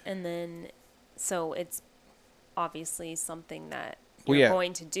trucks, and then so it's obviously something that Well, you're yeah.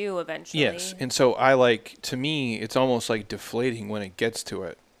 going to do eventually. Yes, and so to me, it's almost like deflating when it gets to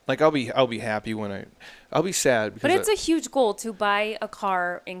it. Like I'll be happy I'll be sad because But it's a huge goal to buy a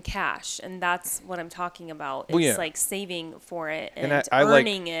car in cash, and that's what I'm talking about. It's Well, yeah. like saving for it and and I like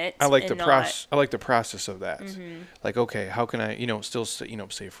earning it. I like and the not, process. I like the process of that. Like, okay, how can I, still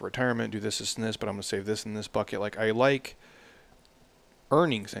save for retirement, do this, and this, but I'm gonna save this in this bucket. Like, I like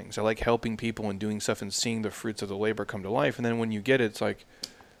earning things. I like helping people and doing stuff and seeing the fruits of the labor come to life. And then when you get it, it's like,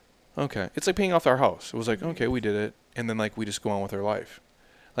 okay, it's like paying off our house. It was like, okay, we did it, and then like we just go on with our life.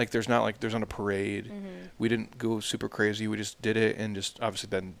 Like there's not a parade. We didn't go super crazy. We just did it, and just obviously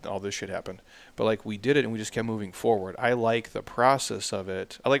then all this shit happened. But like we did it, and we just kept moving forward. I like the process of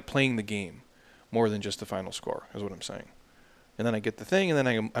it. I like playing the game more than just the final score, is what I'm saying. And then I get the thing, and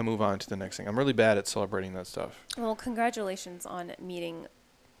then I move on to the next thing. I'm really bad at celebrating that stuff. Well, congratulations on meeting.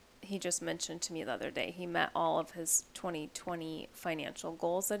 He just mentioned to me the other day he met all of his 2020 financial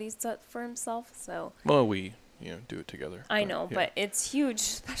goals that he set for himself. So Well, we do it together. I know, yeah. but it's huge,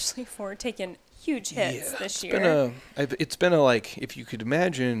 especially for taking huge hits this year. It's been a like, if you could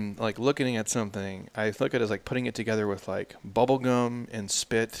imagine like looking at something, I look at it as like putting it together with like bubble gum and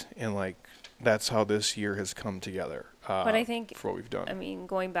spit, and like that's how this year has come together. But I think for what we've done. I mean,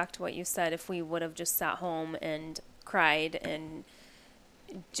 going back to what you said, if we would have just sat home and cried and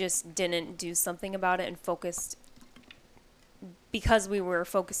just didn't do something about it and focused, because we were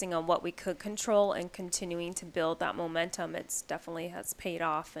focusing on what we could control and continuing to build that momentum, it's definitely has paid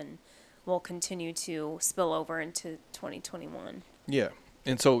off and will continue to spill over into 2021. Yeah.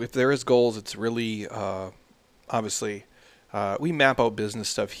 And so if there is goals, it's really obviously we map out business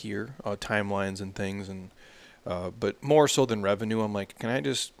stuff here, timelines and things, and but more so than revenue, I'm like, can I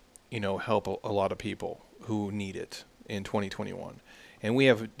just help a lot of people who need it in 2021? And we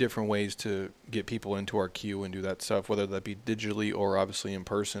have different ways to get people into our queue and do that stuff, whether that be digitally or obviously in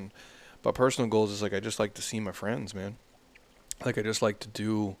person. But personal goals is like, I just like to see my friends, man. Like, I just like to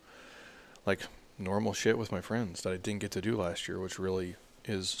do like normal shit with my friends that I didn't get to do last year, which really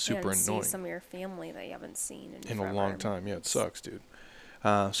is super and annoying. See some of your family that you haven't seen in a forever. long time. Yeah, it sucks, dude.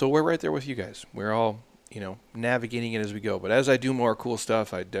 So we're right there with you guys. We're all, navigating it as we go. But as I do more cool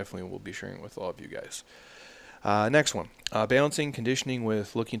stuff, I definitely will be sharing with all of you guys. Next one, balancing conditioning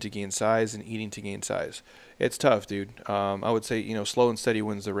with looking to gain size and eating to gain size. It's tough, dude. I would say, slow and steady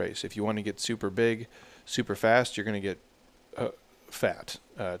wins the race. If you want to get super big, super fast, you're going to get fat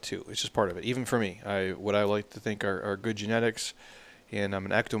too. It's just part of it. Even for me, what I like to think are good genetics, and I'm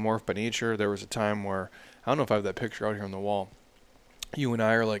an ectomorph by nature. There was a time where, I don't know if I have that picture out here on the wall. You and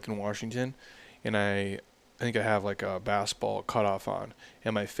I are like in Washington, and I think I have like a basketball cutoff on,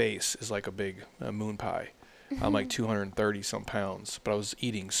 and my face is like a big moon pie. I'm like 230 some pounds, but I was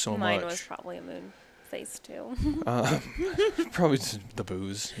eating so much. Mine was probably a moon face too. Probably just the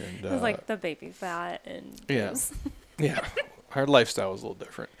booze. And, it was like the baby fat and booze. Yeah. Our lifestyle was a little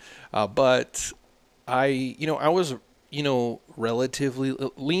different. But I was, relatively,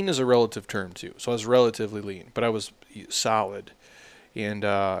 lean is a relative term too. So I was relatively lean, but I was solid. And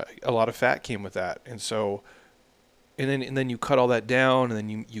a lot of fat came with that. And so... And then you cut all that down, and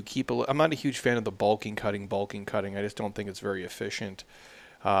then you keep I'm not a huge fan of the bulking cutting. I just don't think it's very efficient.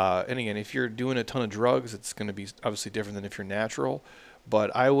 And again, if you're doing a ton of drugs, it's going to be obviously different than if you're natural.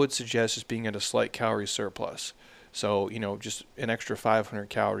 But I would suggest just being at a slight calorie surplus. So, just an extra 500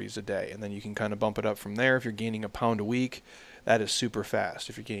 calories a day. And then you can kind of bump it up from there. If you're gaining a pound a week, that is super fast.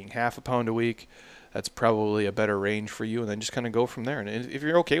 If you're gaining half a pound a week, that's probably a better range for you. And then just kind of go from there. And if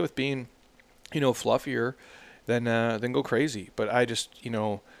you're okay with being, fluffier, then go crazy. But I just,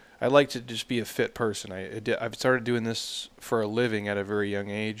 I like to just be a fit person. I've started doing this for a living at a very young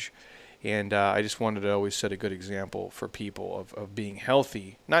age, and I just wanted to always set a good example for people of being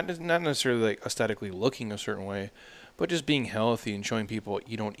healthy, not necessarily like aesthetically looking a certain way, but just being healthy and showing people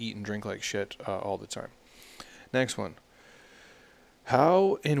you don't eat and drink like shit all the time. Next one.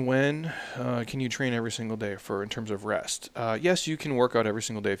 How and when can you train every single day in terms of rest? Yes, you can work out every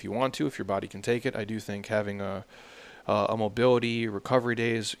single day if you want to, if your body can take it. I do think having a mobility recovery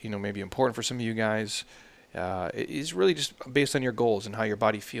day is, maybe important for some of you guys. It is really just based on your goals and how your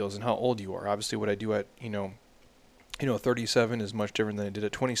body feels and how old you are. Obviously, what I do at 37 is much different than I did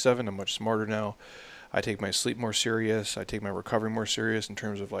at 27. I'm much smarter now. I take my sleep more serious. I take my recovery more serious in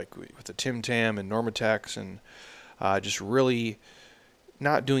terms of like with the Tim Tam and Normatex, and just really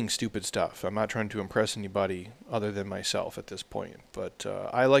not doing stupid stuff. I'm not trying to impress anybody other than myself at this point. But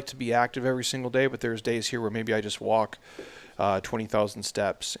I like to be active every single day, but there's days here where maybe I just walk 20,000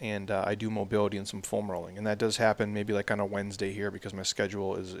 steps, and I do mobility and some foam rolling. And that does happen maybe like on a Wednesday here because my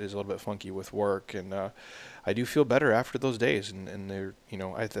schedule is a little bit funky with work. And I do feel better after those days. And they're,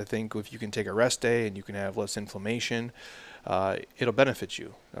 I think if you can take a rest day and you can have less inflammation, it'll benefit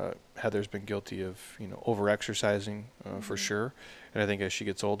you. Heather's been guilty of, over-exercising for sure. And I think as she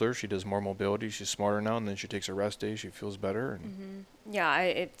gets older, she does more mobility. She's smarter now, and then she takes a rest day. She feels better. And Yeah,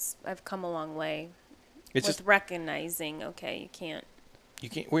 I've come a long way it's with just recognizing, okay, you can't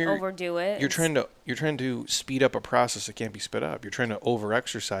when overdo it. You're trying to speed up a process that can't be sped up. You're trying to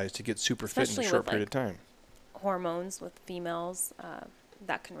over-exercise to get super fit in a Especially short with, period of time. Hormones with females,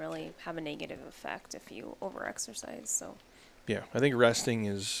 that can really have a negative effect if you over-exercise. So Yeah, I think resting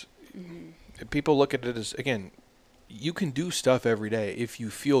is. People look at it as, again, you can do stuff every day if you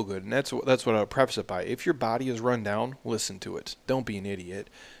feel good, and that's what I'll preface it by. If your body is run down, listen to it. Don't be an idiot.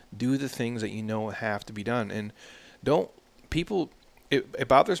 Do the things that you know have to be done, and don't people. It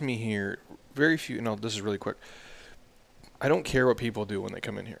bothers me here. Very few. No, this is really quick. I don't care what people do when they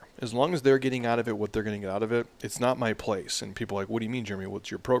come in here, as long as they're getting out of it what they're going to get out of it. It's not my place. And people are like, "What do you mean, Jeremy? What's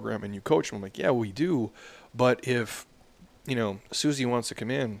your program?" And you coach them. I'm like, "Yeah, we do," but if Susie wants to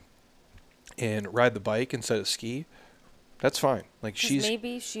come in and ride the bike instead of ski, that's fine. Like 'cause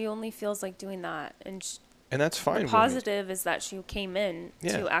maybe she only feels like doing that, and that's fine. the with positive is that she came in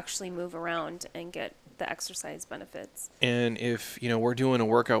Yeah. to actually move around and get the exercise benefits. me. And if we're doing a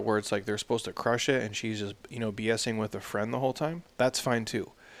workout where it's like they're supposed to crush it, and she's just BSing with a friend the whole time, that's fine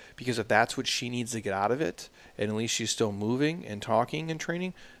too, because if that's what she needs to get out of it, and at least she's still moving and talking and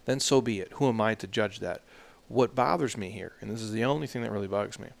training, then so be it. Who am I to judge that? What bothers me here, and this is the only thing that really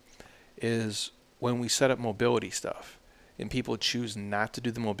bugs me, is when we set up mobility stuff and people choose not to do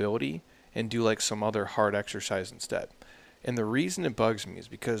the mobility and do like some other hard exercise instead. And the reason it bugs me is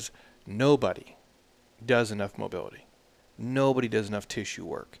because nobody does enough mobility. Nobody does enough tissue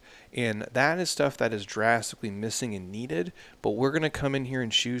work. And that is stuff that is drastically missing and needed, but we're going to come in here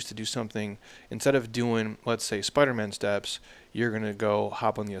and choose to do something. Instead of doing, let's say, Spider-Man steps, you're going to go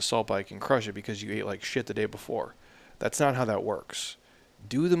hop on the assault bike and crush it because you ate like shit the day before. That's not how that works.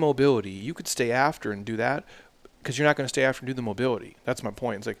 Do the mobility. You could stay after and do that because you're not going to stay after and do the mobility. That's my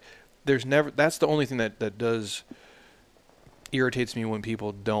point. It's like that's the only thing that does irritates me when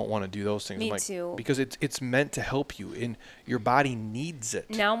people don't want to do those things. Me I'm like, too. Because it's meant to help you, and your body needs it.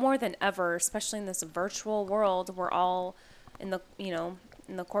 Now more than ever, especially in this virtual world, we're all in the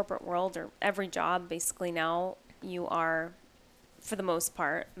in the corporate world, or every job basically now, you are, for the most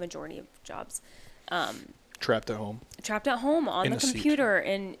part, majority of jobs, Trapped at home on in the a seat. computer,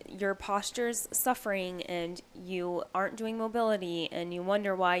 and your posture's suffering, and you aren't doing mobility, and you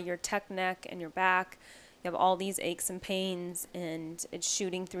wonder why your tech neck and your back, you have all these aches and pains, and it's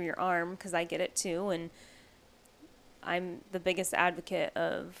shooting through your arm, because I get it too. And I'm the biggest advocate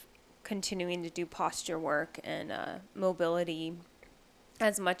of continuing to do posture work and mobility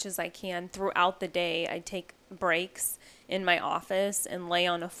as much as I can throughout the day. I take breaks in my office and lay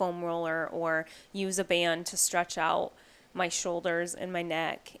on a foam roller or use a band to stretch out my shoulders and my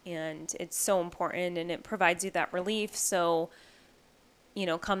neck. And it's so important, and it provides you that relief. So,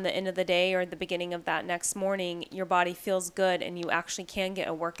 come the end of the day or the beginning of that next morning, your body feels good and you actually can get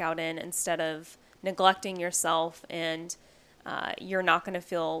a workout in instead of neglecting yourself, and you're not going to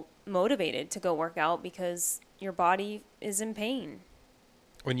feel motivated to go work out because your body is in pain.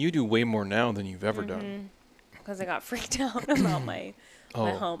 When you do way more now than you've ever done. Because I got freaked out about my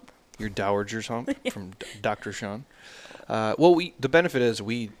hump. Your dowager's hump from Dr. Sean. The benefit is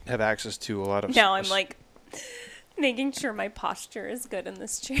we have access to a lot of... Now I'm like making sure my posture is good in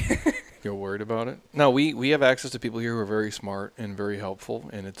this chair. You're worried about it? No, we have access to people here who are very smart and very helpful,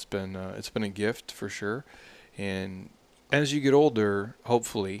 and it's been a gift for sure. And as you get older,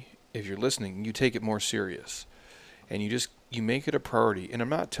 hopefully, if you're listening, you take it more serious, and you make it a priority. And I'm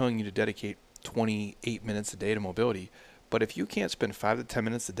not telling you to dedicate 28 minutes a day to mobility, but if you can't spend 5 to 10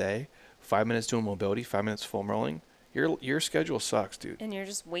 minutes a day, 5 minutes doing mobility, 5 minutes foam rolling, your schedule sucks, dude. And you're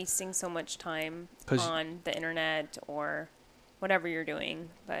just wasting so much time on the internet or whatever you're doing,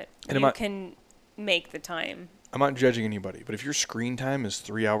 but you can make the time. I'm not judging anybody, but if your screen time is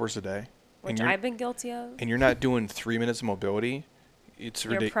 3 hours a day, which I've been guilty of, and you're not doing 3 minutes of mobility,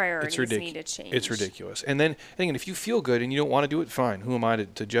 your priorities need to change. It's ridiculous. And then, again, if you feel good and you don't want to do it, fine. Who am I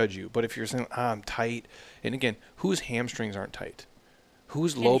to judge you? But if you're saying, I'm tight, and again, whose hamstrings aren't tight?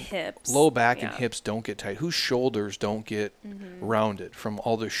 Whose low back and hips don't get tight? Whose shoulders don't get rounded from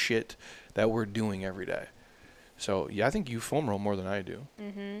all the shit that we're doing every day? So yeah, I think you foam roll more than I do.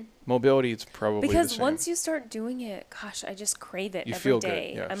 Mm-hmm. Mobility, it's probably because the same. once you start doing it, gosh, I just crave it You every feel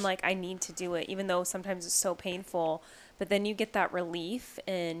day. good, yes. I'm like, I need to do it, even though sometimes it's so painful. But then you get that relief,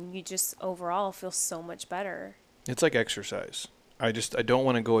 and you just overall feel so much better. It's like exercise. I don't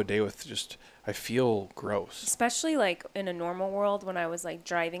want to go a day with just, I feel gross. Especially like in a normal world, when I was like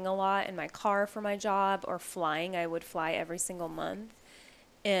driving a lot in my car for my job or flying, I would fly every single month.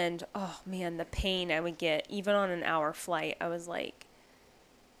 And oh man, the pain I would get even on an hour flight. I was like,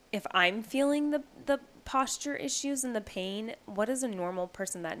 if I'm feeling the posture issues and the pain, what does a normal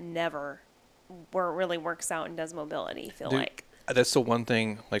person that never really works out and does mobility feel Dude, like? that's the one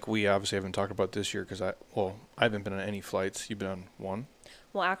thing, like, we obviously haven't talked about this year because I haven't been on any flights. You've been on one?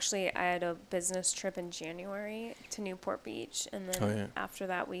 Well, actually, I had a business trip in January to Newport Beach, and then after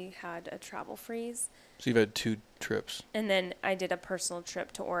that, we had a travel freeze. So you've had 2 trips. And then I did a personal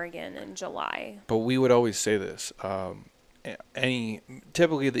trip to Oregon in July. But we would always say this,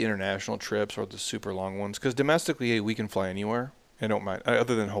 typically the international trips or the super long ones, because domestically we can fly anywhere. I don't mind,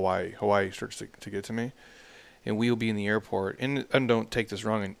 other than Hawaii. Hawaii starts to get to me. And we will be in the airport, and don't take this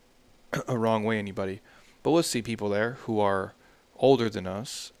wrong, a wrong way, anybody, but we'll see people there who are older than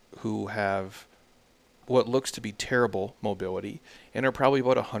us, who have what looks to be terrible mobility, and are probably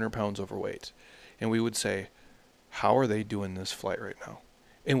about 100 pounds overweight. And we would say, how are they doing this flight right now?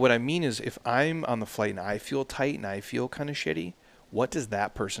 And what I mean is, if I'm on the flight and I feel tight and I feel kind of shitty, what does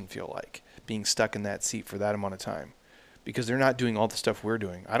that person feel like being stuck in that seat for that amount of time? Because they're not doing all the stuff we're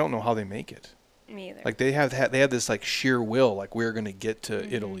doing. I don't know how they make it. Me either. Like they have this like sheer will, like we're going to get to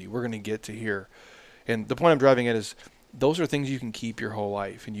Italy, we're going to get to here. And the point I'm driving at is those are things you can keep your whole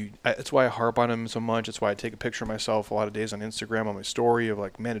life. And that's why I harp on them so much. That's why I take a picture of myself a lot of days on Instagram on my story of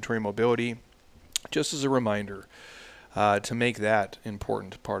like mandatory mobility, just as a reminder to make that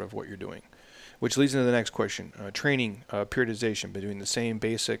important part of what you're doing. Which leads into the next question. Training, periodization, but doing the same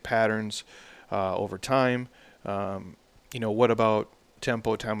basic patterns over time. What about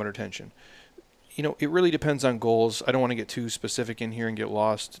tempo, time under tension? It really depends on goals. I don't want to get too specific in here and get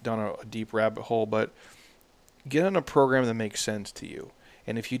lost down a deep rabbit hole, but get on a program that makes sense to you.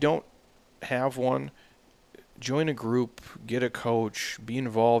 And if you don't have one, join a group, get a coach, be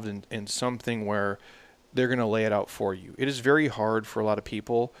involved in something where they're going to lay it out for you. It is very hard for a lot of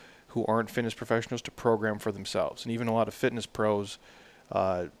people who aren't fitness professionals to program for themselves. And even a lot of fitness pros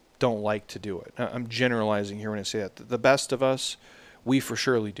don't like to do it. I'm generalizing here when I say that. The best of us, we for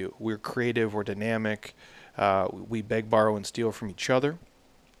surely do. We're creative, we're dynamic, we beg, borrow, and steal from each other.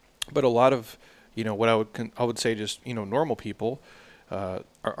 But a lot of, what I would say just, normal people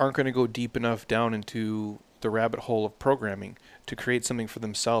aren't going to go deep enough down into the rabbit hole of programming to create something for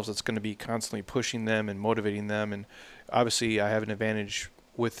themselves that's going to be constantly pushing them and motivating them. And obviously I have an advantage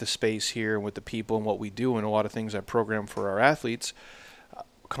with the space here and with the people and what we do, and a lot of things I program for our athletes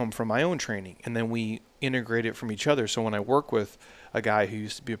come from my own training, and then we integrate it from each other. So when I work with a guy who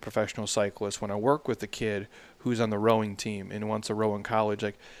used to be a professional cyclist, when I work with a kid who's on the rowing team and wants to row in college,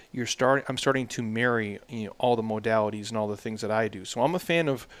 like I'm starting to marry all the modalities and all the things that I do. So I'm a fan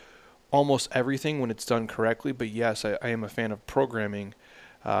of almost everything when it's done correctly, but yes, I am a fan of programming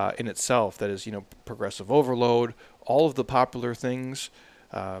in itself. That is, progressive overload, all of the popular things.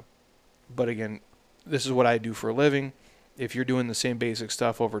 But again, this is what I do for a living. If you're doing the same basic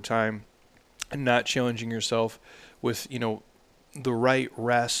stuff over time and not challenging yourself with, the right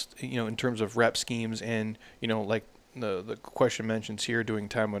rest, in terms of rep schemes and, like the question mentions here, doing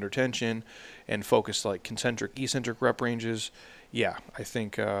time under tension and focus like concentric, eccentric rep ranges. Yeah, I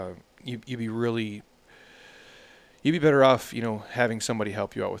think you'd be better off, having somebody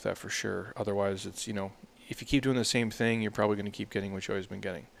help you out with that for sure. Otherwise, it's, if you keep doing the same thing, you're probably going to keep getting what you've always been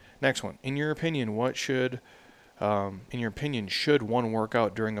getting. Next one. In your opinion, should one work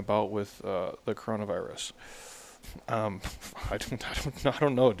out during a bout with the coronavirus? I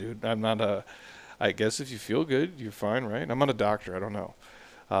don't know, dude. I'm not I guess if you feel good, you're fine, right? I'm not a doctor. I don't know.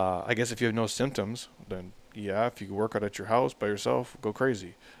 I guess if you have no symptoms, then yeah, if you can work out at your house by yourself, go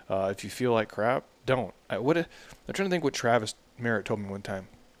crazy. If you feel like crap, don't. I'm trying to think what Travis Merritt told me one time.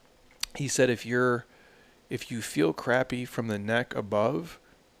 He said if you feel crappy from the neck above,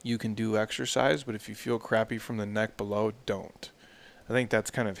 you can do exercise, but if you feel crappy from the neck below, don't. I think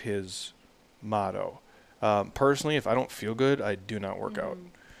that's kind of his motto. Personally, if I don't feel good, I do not work out.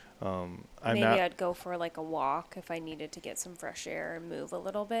 I'd go for like a walk if I needed to get some fresh air and move a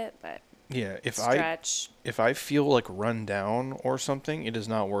little bit, but yeah, stretch. If I feel like run down or something, it is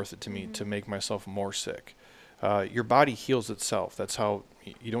not worth it to me to make myself more sick. Your body heals itself. That's how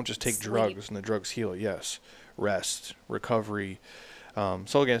you don't just take drugs and the drugs heal it. Yes, rest, recovery.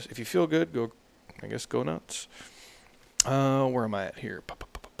 So I guess if you feel good, I guess go nuts. Where am I at here?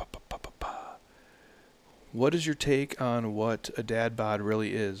 What is your take on what a dad bod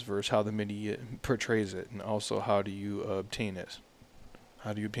really is versus how the media portrays it, and also how do you obtain it?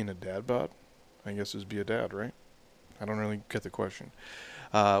 How do you obtain a dad bod? I guess it'd be a dad, right? I don't really get the question.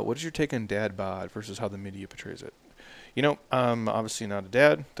 What is your take on dad bod versus how the media portrays it? You know, I'm obviously not a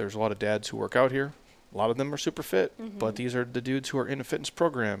dad. There's a lot of dads who work out here. A lot of them are super fit, but these are the dudes who are in a fitness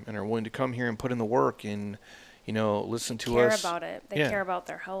program and are willing to come here and put in the work and, you know, listen to us. Care about it. They Yeah. care about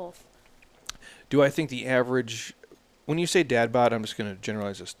their health. Do I think the average, when you say dad bod, I'm just going to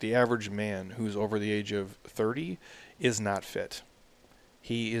generalize this. The average man who's over the age of 30 is not fit.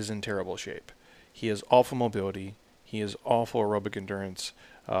 He is in terrible shape. He has awful mobility. He has awful aerobic endurance.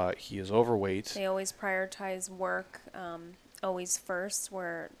 He is overweight. They always prioritize work always first,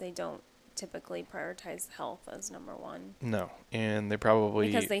 where they don't typically prioritize health as number one. No, and they probably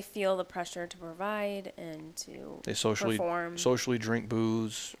Because they feel the pressure to provide and to they perform. socially drink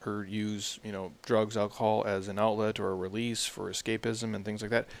booze or use, you know, drugs, alcohol as an outlet or a release for escapism and things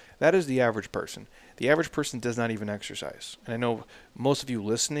like that. That is the average person. The average person does not even exercise. And I know most of you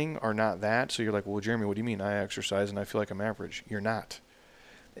listening are not that, so you're like, well, Jeremy, what do you mean I exercise and I feel like I'm average? You're not.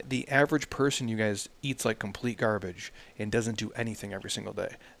 The average person, you guys, eats like complete garbage and doesn't do anything every single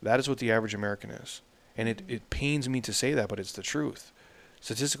day. That is what the average American is. And it pains me to say that, but it's the truth.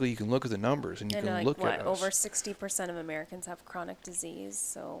 Statistically, you can look at the numbers and you And can like look what, at us. over 60% of Americans have chronic disease.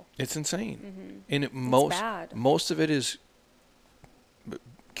 So It's insane. mm-hmm. And bad. most of it is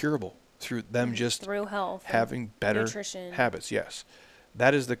curable through them just through health, and having better nutrition. habits. Yes.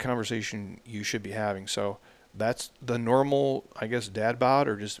 That is the conversation you should be having. So that's the normal, I guess, dad bod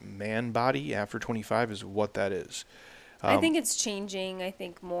or just man body after 25 is what that is. I think it's changing. I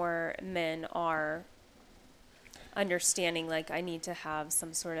think more men are understanding, like, I need to have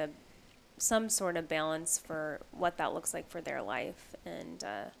some sort of balance for what that looks like for their life, and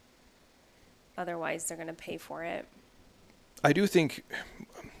otherwise they're going to pay for it. I do think,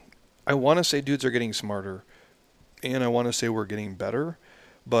 I want to say dudes are getting smarter and I want to say we're getting better,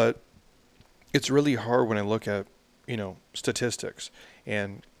 but it's really hard when I look at, you know, statistics.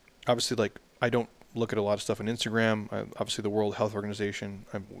 And obviously, like, I don't look at a lot of stuff on Instagram. Obviously, the World Health Organization,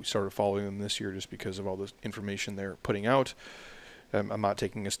 we started following them this year just because of all the information they're putting out. I'm not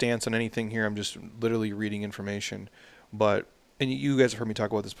taking a stance on anything here. I'm just literally reading information. But, and you guys have heard me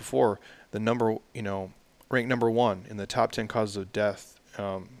talk about this before, the number, you know, ranked number 1 in the top 10 causes of death,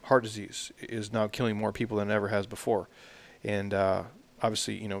 heart disease, is now killing more people than it ever has before. And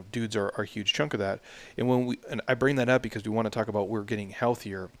obviously, you know, dudes are a huge chunk of that. And I bring that up because we want to talk about we're getting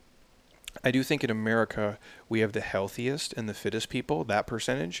healthier. I do think in America we have the healthiest and the fittest people, that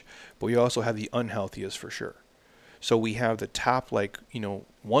percentage, but we also have the unhealthiest for sure. So we have the top, like, you know,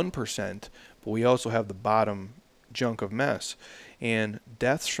 1%, but we also have the bottom junk of mess. And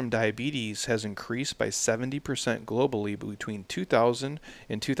deaths from diabetes has increased by 70% globally between 2000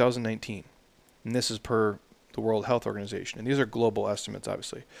 and 2019. And this is per the World Health Organization. And these are global estimates,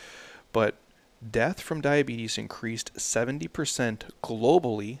 obviously. But death from diabetes increased 70%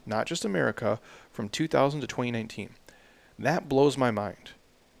 globally, not just America, from 2000 to 2019. That blows my mind.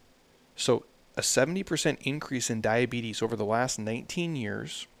 So a 70% increase in diabetes over the last 19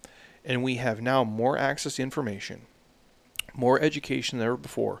 years, and we have now more access to information, more education than ever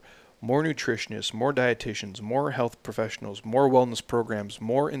before, more nutritionists, more dietitians, more health professionals, more wellness programs,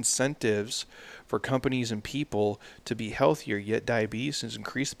 more incentives for companies and people to be healthier, yet diabetes has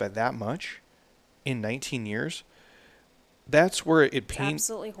increased by that much in 19 years. That's where it pains.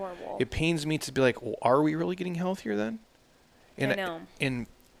 Absolutely horrible. It pains me to be like, well, are we really getting healthier then? And I know. And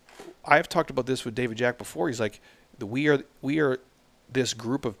I've talked about this with David Jack before. He's like, we are this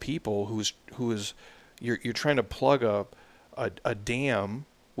group of people who is you're trying to plug a dam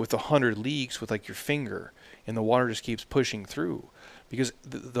with 100 leaks with like your finger, and the water just keeps pushing through because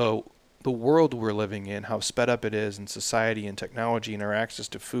the world we're living in, how sped up it is in society and technology and our access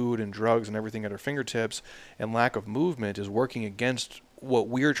to food and drugs and everything at our fingertips and lack of movement is working against what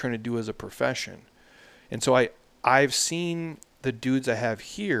we're trying to do as a profession. And so I've seen the dudes I have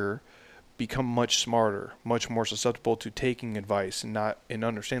here become much smarter, much more susceptible to taking advice and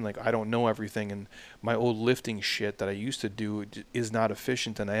understanding, like, I don't know everything, and my old lifting shit that I used to do is not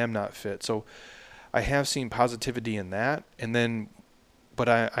efficient and I am not fit. So I have seen positivity in that. And then, but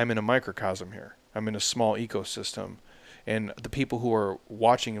I'm in a microcosm here. I'm in a small ecosystem, and the people who are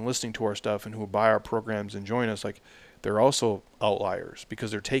watching and listening to our stuff and who buy our programs and join us, like, they're also outliers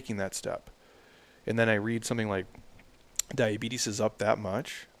because they're taking that step. And then I read something like diabetes is up that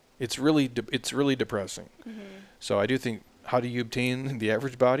much. It's really depressing. Mm-hmm. So I do think How do you obtain the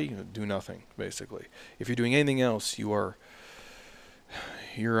average body? Do nothing, basically. If you're doing anything else, you're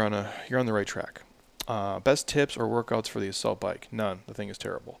on the right track. Best tips or workouts for the assault bike? None. The thing is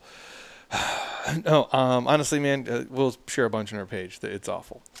terrible. No, honestly, man, we'll share a bunch on our page. It's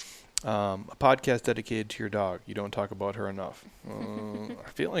awful. A podcast dedicated to your dog. You don't talk about her enough. I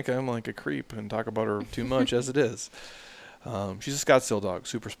feel like I'm like a creep and talk about her too much as it is. She's a Scottsdale dog,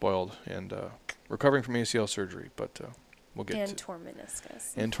 super spoiled, and recovering from ACL surgery, but we'll get And to torn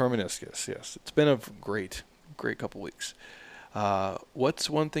meniscus. And torn meniscus, yes. It's been a great couple weeks. What's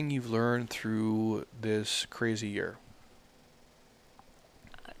one thing you've learned through this crazy year?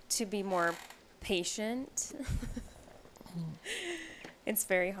 To be more patient. It's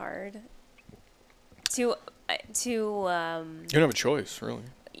very hard. To You don't have a choice, really.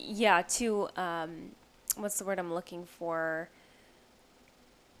 yeah, to what's the word I'm looking for?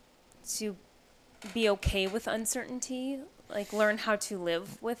 To be okay with uncertainty, like learn how to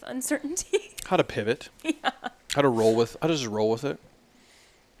live with uncertainty. How to pivot. Yeah. How to just roll with it.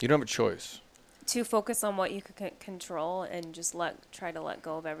 You don't have a choice. To focus on what you can control and just try to let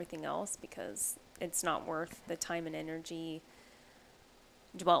go of everything else, because it's not worth the time and energy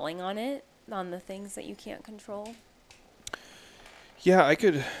dwelling on the things that you can't control. Yeah, I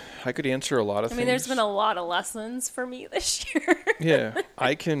could answer a lot of things. I mean, there's been a lot of lessons for me this year. Yeah,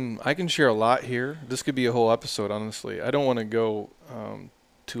 I can share a lot here. This could be a whole episode, honestly. I don't want to go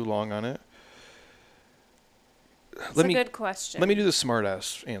too long on it. It's a good question. Let me do the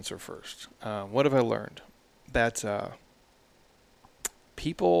smart-ass answer first. What have I learned? That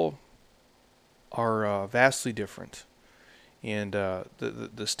people are vastly different, and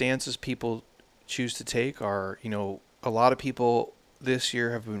the stances people choose to take are, a lot of people this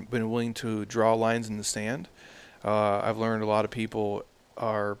year have been willing to draw lines in the sand. I've learned a lot of people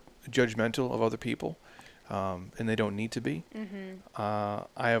are judgmental of other people, and they don't need to be. Mm-hmm.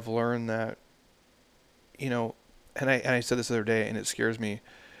 I have learned that, and I said this the other day, and it scares me.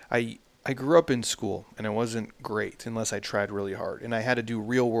 I grew up in school, and I wasn't great unless I tried really hard. And I had to do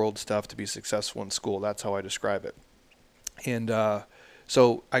real-world stuff to be successful in school. That's how I describe it. And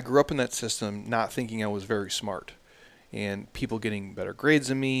so I grew up in that system not thinking I was very smart. And people getting better grades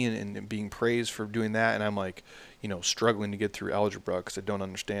than me and being praised for doing that. And I'm like, struggling to get through algebra because I don't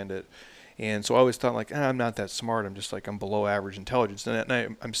understand it. And so I always thought like, I'm not that smart. I'm just like, I'm below average intelligence.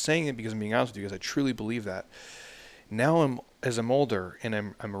 And I'm saying it because I'm being honest with you, because I truly believe that. Now as I'm older and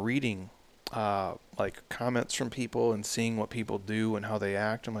I'm reading like comments from people and seeing what people do and how they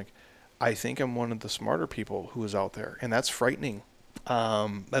act, I'm like, I think I'm one of the smarter people who is out there. And that's frightening.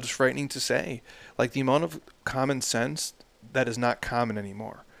 That is frightening to say. Like the amount of common sense that is not common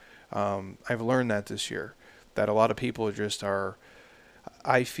anymore. I've learned that this year, that a lot of people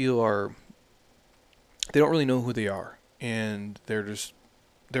I feel they don't really know who they are, and they're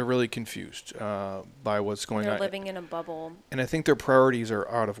really confused by what's going on. They're living in a bubble. And I think their priorities are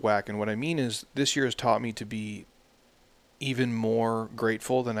out of whack. And what I mean is this year has taught me to be even more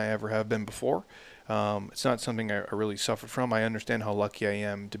grateful than I ever have been before. It's not something I really suffered from. I understand how lucky I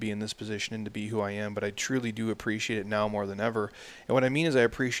am to be in this position and to be who I am, but I truly do appreciate it now more than ever. And what I mean is I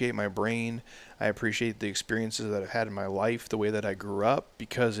appreciate my brain. I appreciate the experiences that I've had in my life, the way that I grew up,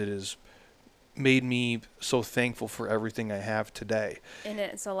 because it has made me so thankful for everything I have today. And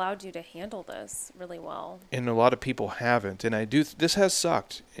it's allowed you to handle this really well. And a lot of people haven't. And this has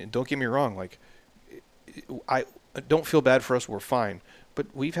sucked. And don't get me wrong. Like, I don't feel bad for us. We're fine.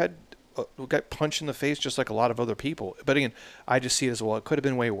 But we got punched in the face just like a lot of other people. But again, I just see it as, well, it could have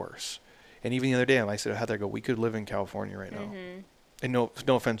been way worse. And even the other day, I said, Heather, we could live in California right now. Mm-hmm. And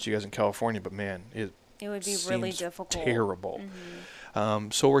no offense to you guys in California, but man, it would be really difficult. Terrible.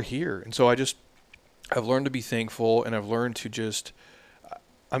 Mm-hmm. So we're here. And so I've learned to be thankful, and I've learned to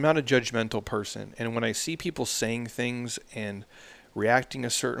I'm not a judgmental person. And when I see people saying things and reacting a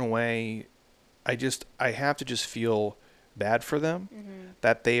certain way, I have to just feel bad for them,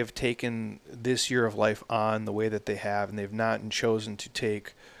 that they have taken this year of life on the way that they have, and they've not chosen to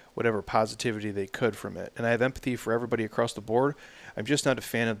take whatever positivity they could from it. And I have empathy for everybody across the board. I'm just not a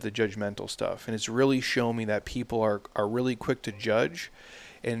fan of the judgmental stuff. And it's really shown me that people are really quick to judge,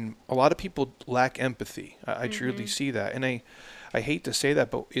 and a lot of people lack empathy. I truly see that. And I hate to say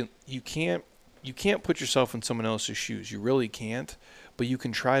that, but you can't put yourself in someone else's shoes. You really can't, but you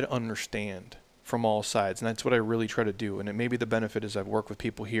can try to understand from all sides, and that's what I really try to do. And it may be the benefit is I've worked with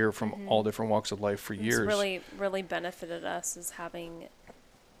people here from all different walks of life for years. It's really benefited us is having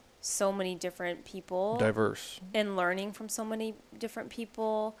so many different people, diverse, and learning from so many different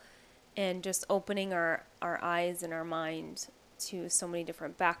people, and just opening our eyes and our mind to so many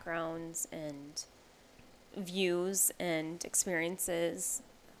different backgrounds and views and experiences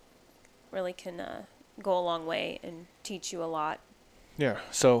really can go a long way and teach you a lot. Yeah.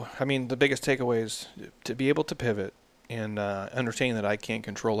 So, I mean, the biggest takeaway is to be able to pivot and understanding that I can't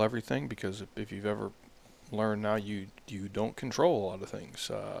control everything, because if you've ever learned now, you don't control a lot of things.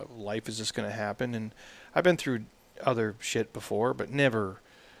 Life is just going to happen, and I've been through other shit before, but never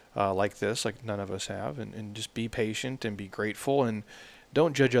like this, like none of us have. And just be patient and be grateful, and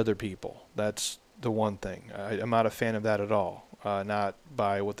don't judge other people. That's the one thing. I'm not a fan of that at all. Not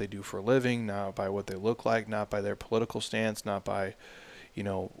by what they do for a living, not by what they look like, not by their political stance, not by, you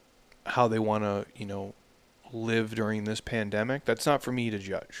know, how they want to, live during this pandemic. That's not for me to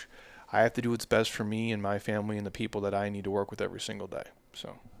judge. I have to do what's best for me and my family and the people that I need to work with every single day.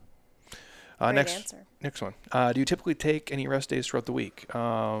 So, Great next answer. next one. Do you typically take any rest days throughout the week?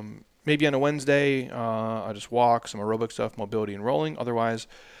 Maybe on a Wednesday, I just walk, some aerobic stuff, mobility and rolling. Otherwise,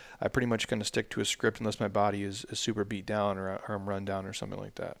 I pretty much going to stick to a script unless my body is super beat down or I'm run down or something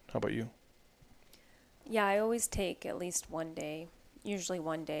like that. How about you? Yeah, I always take at least one day, usually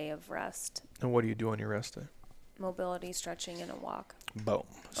one day of rest, And what do you do on your rest day? mobility, stretching, and a walk. Boom.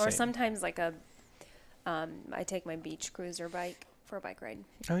 Or Same. sometimes I take my beach cruiser bike for a bike ride.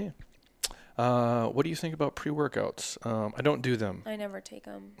 Oh, yeah. What do you think about pre-workouts? I don't do them. I never take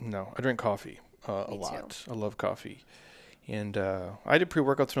them. No, I drink coffee a Me lot. I love coffee. And I did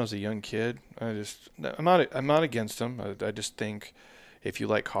pre-workouts when I was a young kid. I'm not against them. I just think if you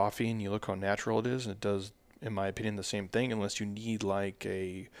like coffee and you look how natural it is, it does, in my opinion, the same thing, unless you need like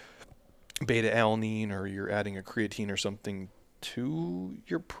a beta alanine or you're adding a creatine or something to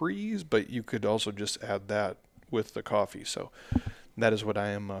your pre's, but you could also just add that with the coffee. So that is what I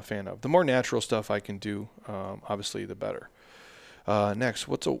am a fan of. The more natural stuff I can do, obviously, the better. Next,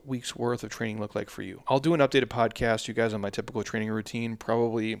 what's a week's worth of training look like for you? I'll do an updated podcast, you guys, on my typical training routine,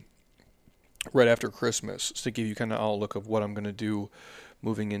 probably right after Christmas, to give you kind of an outlook of what I'm going to do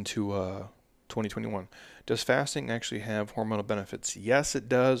moving into 2021. Does fasting actually have hormonal benefits? Yes, it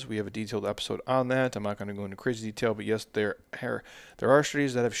does. We have a detailed episode on that. I'm not going to go into crazy detail, but yes, there are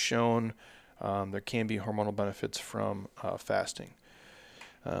studies that have shown there can be hormonal benefits from fasting.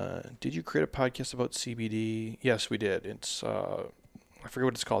 Did you create a podcast about CBD? Yes, we did. It's I forget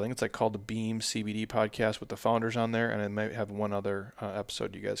what it's called. I think it's like called the Beam CBD podcast with the founders on there, and I might have one other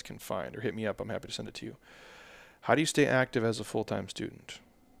episode you guys can find, or hit me up. I'm happy to send it to you. How do you stay active as a full-time student?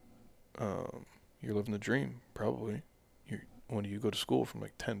 You're living the dream, probably. When do you go to school from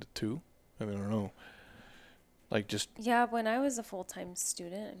like 10 to 2? I mean, I don't know. Like just Yeah, when I was a full-time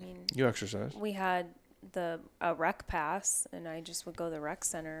student, I mean, you exercise. we had a rec pass, and I just would go to the rec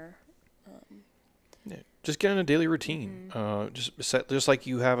center. Yeah. Just get in a daily routine. Just like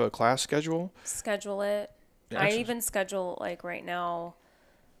you have a class schedule. Schedule it. Yeah, I exercise. even schedule, like right now,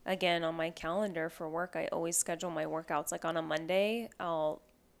 again, on my calendar for work, I always schedule my workouts. Like on a Monday, I'll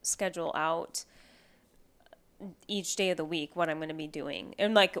schedule out each day of the week what I'm going to be doing.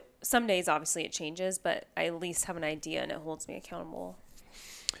 And like some days, obviously it changes, but I at least have an idea and it holds me accountable.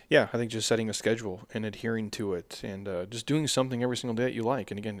 Yeah, I think just setting a schedule and adhering to it, and just doing something every single day that you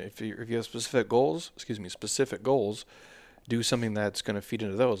like. And again, if you have specific goals, do something that's going to feed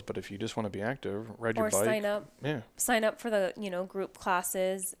into those. But if you just want to be active, ride your Or bike. sign up for the, group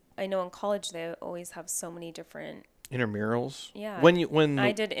classes. I know in college they always have so many different. Intramurals. Yeah. When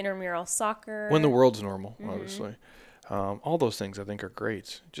I did intramural soccer. when the world's normal, obviously. All those things I think are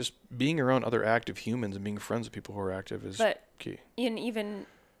great. Just being around other active humans and being friends with people who are active is key. And even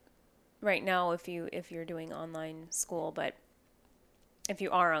right now, if you're doing online school, but if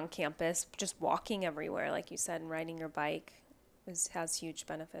you are on campus, just walking everywhere, like you said, and riding your bike has huge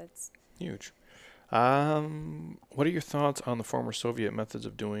benefits. Huge. What are your thoughts on the former Soviet methods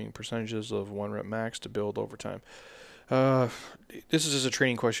of doing percentages of 1 rep max to build over time? This is just a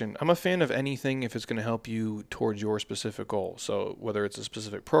training question. I'm a fan of anything if it's going to help you towards your specific goal. So whether it's a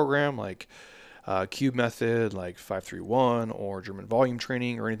specific program like Cube method, like 531, or German volume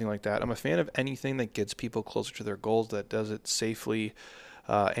training, or anything like that, I'm a fan of anything that gets people closer to their goals, that does it safely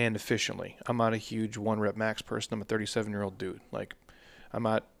and efficiently. I'm not a huge 1 rep max person. I'm a 37-year-old dude. Like, I'm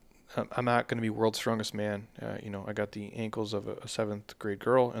not going to be world's strongest man. I got the ankles of a 7th grade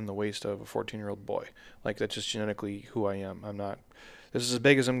girl and the waist of a 14-year-old boy. Like, that's just genetically who I am. This is as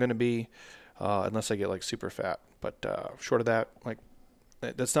big as I'm going to be, unless I get like super fat. But short of that, like,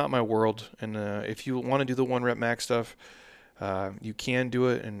 that's not my world. And if you want to do the 1 rep max stuff, you can do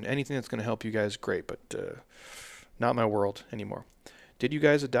it. And anything that's going to help you guys, great. But not my world anymore. Did you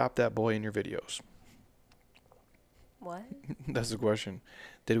guys adopt that boy in your videos? What? That's the question.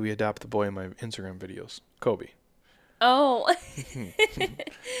 Did we adopt the boy in my Instagram videos? Kobe. Oh.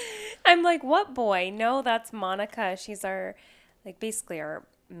 I'm like, what boy? No, that's Monica. She's our, like, basically our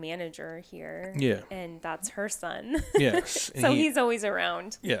manager here. Yeah. And that's her son. Yes. And So he's always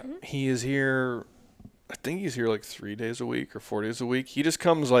around. yeah, he is here. I think he's here like 3 days a week or 4 days a week. He just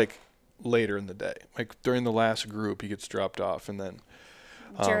comes like later in the day. Like during the last group, he gets dropped off, and then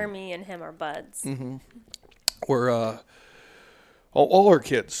Jeremy and him are buds. we're all our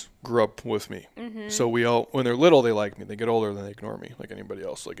kids grew up with me. So we all, when they're little, they like me. They get older, then they ignore me like anybody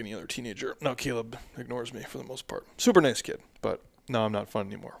else, like any other teenager. Now Caleb ignores me for the most part. Super nice kid, but no, I'm not fun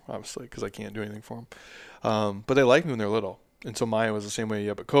anymore, obviously, because I can't do anything for him. But they like me when they're little. And so Maya was the same way.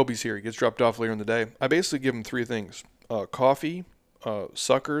 Yeah, but Kobe's here. He gets dropped off later in the day. I basically give him 3 things: coffee,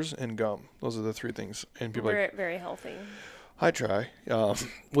 suckers, and gum. Those are the 3 things. And people are Very, like, very healthy. I try. Well,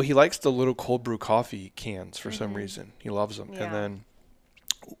 he likes the little cold brew coffee cans for some reason. He loves them. Yeah. And then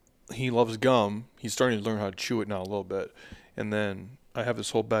he loves gum. He's starting to learn how to chew it now a little bit. And then I have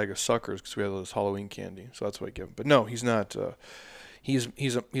this whole bag of suckers because we have this Halloween candy. So that's what I give him. But no, he's not.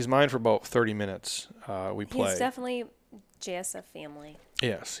 He's mine for about 30 minutes. We play. He's definitely JSF family.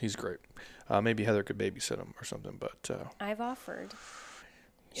 Yes, he's great. Maybe Heather could babysit him or something. But I've offered.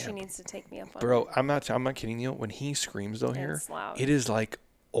 Yeah, She needs to take me up on bro, it. I'm not kidding you. When he screams though here, It's loud. it is like,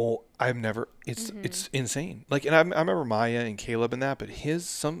 oh, I've never. It's insane. Like, and I remember Maya and Caleb and that, but his,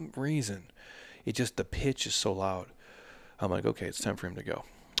 some reason, it just, the pitch is so loud. I'm like, okay, it's time for him to go.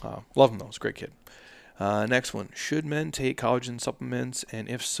 Love him though. He's a great kid. Next one: should men take collagen supplements, and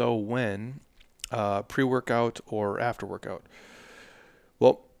if so, when? Pre-workout or after workout?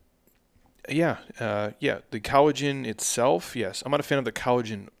 Well, yeah. The collagen itself, yes. I'm not a fan of the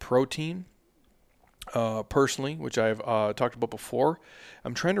collagen protein, personally, which I've talked about before.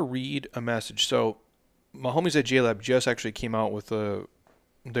 I'm trying to read a message. So my homies at JLab just actually came out with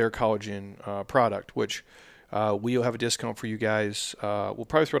their collagen product, which we'll have a discount for you guys. We'll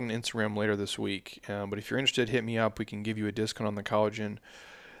probably throw it on Instagram later this week. But if you're interested, hit me up. We can give you a discount on the collagen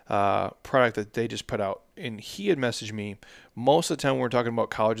product that they just put out. And he had messaged me. Most of the time when we're talking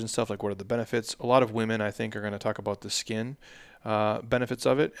about collagen stuff, like what are the benefits, a lot of women I think are going to talk about the skin benefits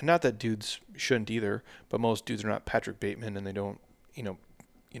of it. And not that dudes shouldn't either, but most dudes are not Patrick Bateman and they don't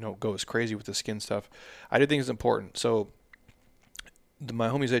go as crazy with the skin stuff. I do think it's important. So my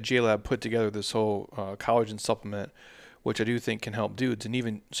homies at JLab put together this whole collagen supplement, which I do think can help dudes. And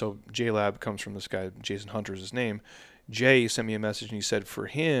even so, JLab comes from this guy, Jason Hunter is his name. Jay sent me a message and he said for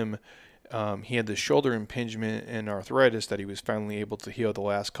him, he had the shoulder impingement and arthritis that he was finally able to heal the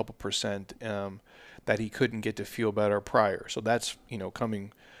last couple percent that he couldn't get to feel better prior. So that's,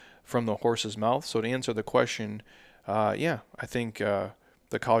 coming from the horse's mouth. So to answer the question, I think the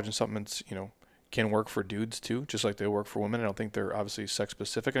collagen supplements, can work for dudes too, just like they work for women. I don't think they're obviously sex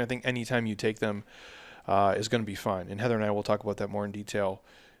specific. And I think anytime you take them is going to be fine. And Heather and I will talk about that more in detail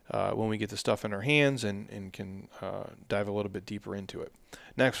when we get the stuff in our hands and can dive a little bit deeper into it.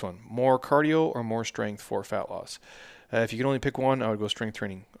 Next one, more cardio or more strength for fat loss? If you could only pick one, I would go strength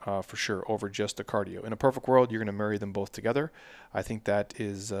training for sure over just the cardio. In a perfect world, you're going to marry them both together. I think that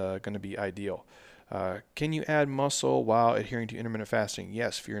is going to be ideal. Can you add muscle while adhering to intermittent fasting?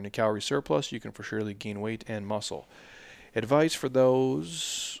 Yes, if you're in a calorie surplus, you can for surely gain weight and muscle. Advice for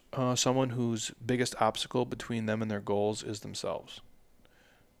those, someone whose biggest obstacle between them and their goals is themselves.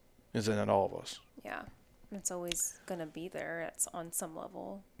 Is it not all of us? Yeah. It's always going to be there. It's on some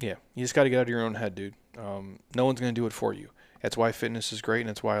level. Yeah. You just got to get out of your own head, dude. No one's going to do it for you. That's why fitness is great, and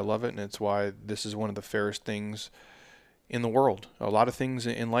it's why I love it, and it's why this is one of the fairest things in the world. A lot of things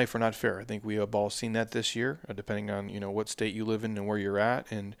in life are not fair. I think we have all seen that this year, depending on, what state you live in and where you're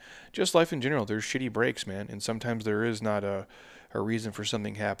at. And just life in general, there's shitty breaks, man. And sometimes there is not a reason for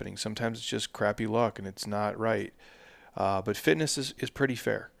something happening. Sometimes it's just crappy luck and it's not right. But fitness is pretty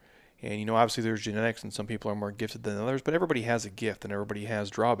fair. And, obviously there's genetics and some people are more gifted than others, but everybody has a gift and everybody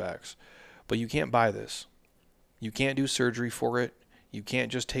has drawbacks. But you can't buy this. You can't do surgery for it. You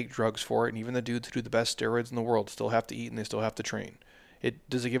can't just take drugs for it. And even the dudes who do the best steroids in the world still have to eat and they still have to train.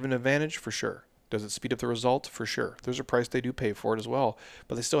 Does it give an advantage? For sure. Does it speed up the result? For sure. There's a price they do pay for it as well,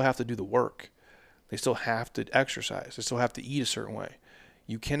 but they still have to do the work. They still have to exercise. They still have to eat a certain way.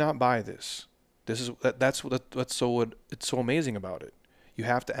 You cannot buy this. That's what's so amazing about it. You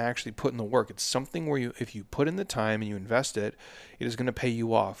have to actually put in the work. It's something where if you put in the time and you invest it, it is going to pay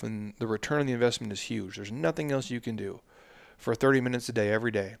you off. And the return on the investment is huge. There's nothing else you can do for 30 minutes a day,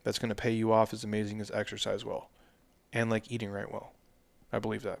 every day, that's going to pay you off as amazing as exercise well. And like eating right well. I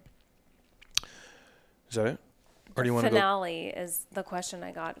believe that. Is that it? Or do you want to go? Finale is the question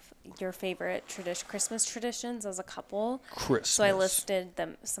I got. Your favorite Christmas traditions as a couple. Christmas. So I listed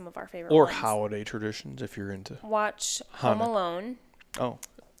some of our favorite or ones. holiday traditions if you're into. Watch Home Alone. Oh,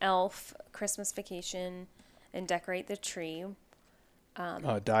 Elf, Christmas Vacation, and decorate the tree.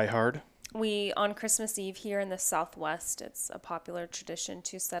 Die Hard. We, on Christmas Eve here in the Southwest, it's a popular tradition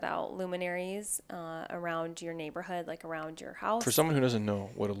to set out luminaries around your neighborhood, like around your house. For someone who doesn't know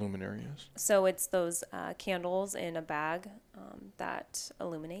what a luminary is. So it's those candles in a bag that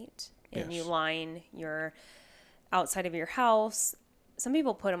illuminate. And you Yes. line your outside of your house. Some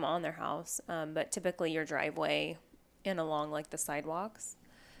people put them on their house, but typically your driveway and along like the sidewalks.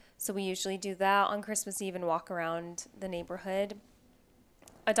 So we usually do that on Christmas Eve and walk around the neighborhood.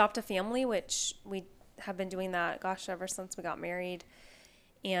 Adopt a family, which we have been doing that, gosh, ever since we got married.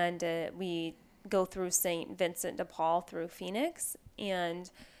 And we go through St. Vincent de Paul through Phoenix. And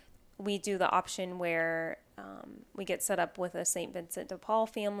we do the option where we get set up with a St. Vincent de Paul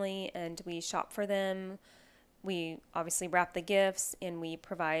family and we shop for them. We obviously wrap the gifts and we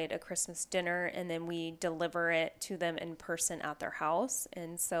provide a Christmas dinner and then we deliver it to them in person at their house.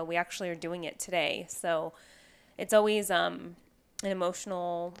 And so we actually are doing it today. So it's always an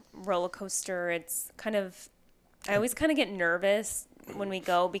emotional roller coaster. It's kind of, I always kind of get nervous when we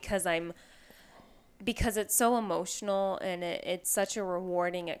go because it's so emotional and it's such a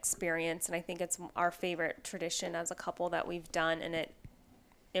rewarding experience. And I think it's our favorite tradition as a couple that we've done. And it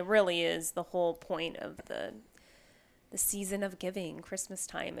really is the whole point of the season of giving, Christmas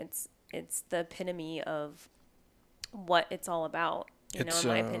time. It's the epitome of what it's all about, in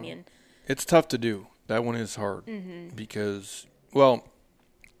my opinion. It's tough to do. That one is hard because, well,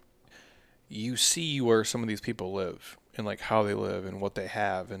 you see where some of these people live and like how they live and what they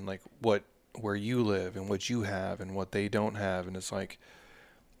have and like where you live and what you have and what they don't have. And it's like,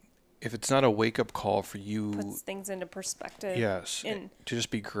 if it's not a wake up call for you, Puts things into perspective. yes, And to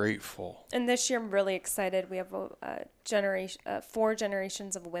just be grateful. And this year, I'm really excited. We have a generation, 4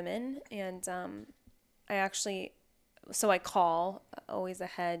 generations of women, and I call always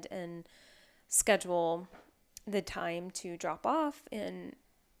ahead and schedule the time to drop off. And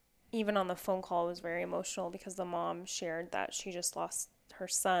even on the phone call, it was very emotional because the mom shared that she just lost her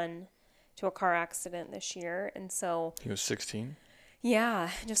son to a car accident this year, and so He was 16. yeah,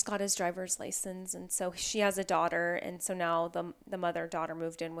 just got his driver's license. And so she has a daughter. And so now the mother-daughter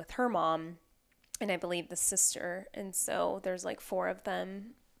moved in with her mom and I believe the sister. And so there's like 4 of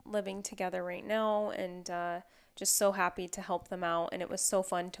them living together right now and just so happy to help them out. And it was so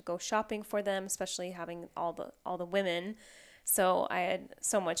fun to go shopping for them, especially having all the women. So I had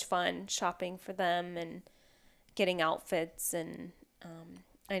so much fun shopping for them and getting outfits. And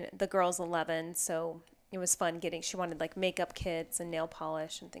the girl's 11, so it was fun she wanted like makeup kits and nail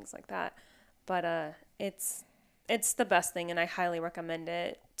polish and things like that. But it's the best thing and I highly recommend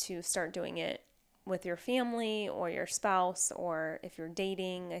it to start doing it with your family or your spouse or if you're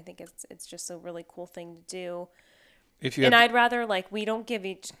dating. I think it's just a really cool thing to do. I'd rather like we don't get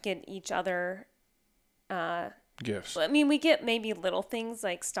each other gifts. I mean, we get maybe little things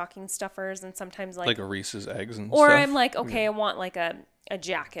like stocking stuffers and sometimes like a Reese's eggs and or stuff. I'm like, okay, I want like a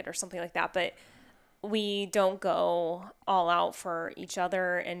jacket or something like that, but we don't go all out for each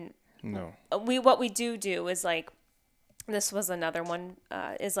other. And no, what we do is like, this was another one,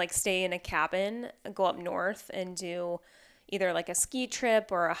 is like stay in a cabin, go up north and do either like a ski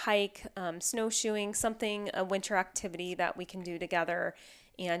trip or a hike, snowshoeing, a winter activity that we can do together.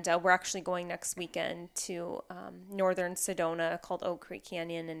 And we're actually going next weekend to northern Sedona called Oak Creek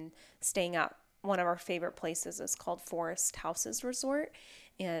Canyon and staying at one of our favorite places is called Forest Houses Resort.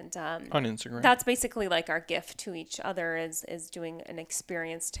 And on Instagram. That's basically like our gift to each other is doing an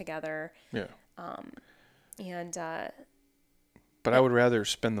experience together. Yeah. But I would rather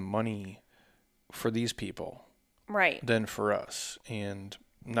spend the money for these people right than for us. And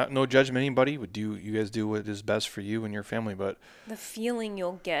no judgment anybody. You guys do what is best for you and your family, but the feeling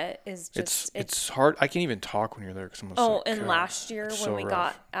you'll get is just it's hard. I can't even talk when you're there because I'm Oh, sick. and last year when so we rough.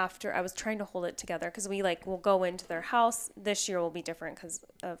 got after, I was trying to hold it together because we'll go into their house. This year will be different because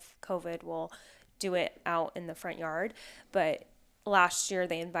of COVID. We'll do it out in the front yard. But last year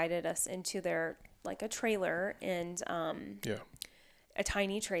they invited us into their like a trailer and a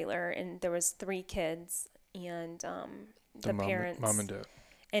tiny trailer, and there was 3 kids and the parents, mom and dad.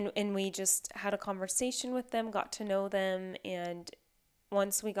 And we just had a conversation with them, got to know them, and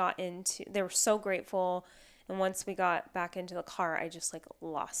once we got they were so grateful. And once we got back into the car, I just like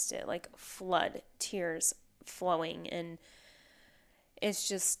lost it, like flood, tears flowing. And it's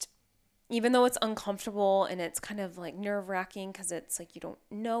just, even though it's uncomfortable and it's kind of like nerve wracking because it's like you don't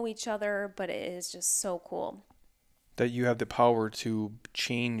know each other, but it is just so cool. That you have the power to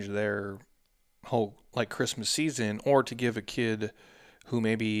change their whole like Christmas season, or to give a kid who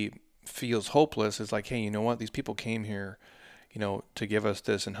maybe feels hopeless is like, hey, you know what? These people came here. to give us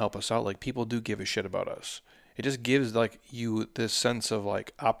this and help us out, like people do give a shit about us. It just gives like you this sense of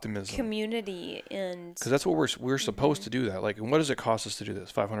like optimism, community, and because that's what we're supposed to do that. Like, and what does it cost us to do this?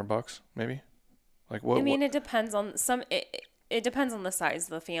 $500 maybe? Like what? I mean, it depends on it depends on the size of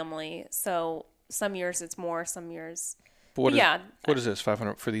the family. So some years it's more, some years. But yeah. What is this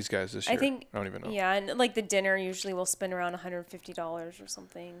 500 for these guys this year? I think I don't even know. Yeah, and like the dinner usually we'll spend around $150 or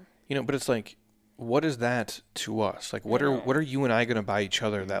something. But it's like, what is that to us? Like, what are you and I gonna buy each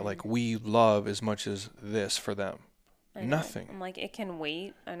other that like we love as much as this for them? Nothing. I'm like, it can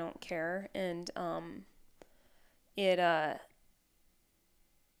wait. I don't care. And it what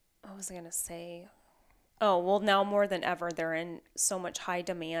was I gonna say? Oh, well, now more than ever, they're in so much high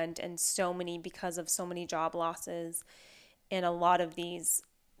demand and because of so many job losses. And a lot of these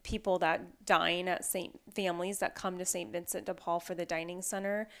people that dine at families that come to St. Vincent de Paul for the dining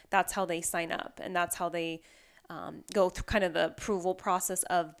center, that's how they sign up. And that's how they go through kind of the approval process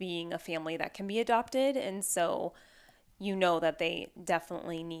of being a family that can be adopted. And so that they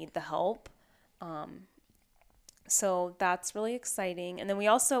definitely need the help. So that's really exciting. And then we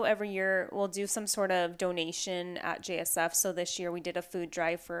also every year we'll do some sort of donation at JSF. So this year we did a food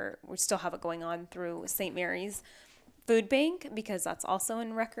drive we still have it going on through St. Mary's Food Bank, because that's also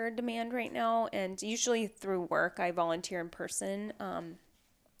in record demand right now. And usually through work, I volunteer in person.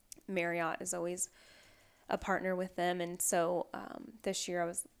 Marriott is always a partner with them. And so this year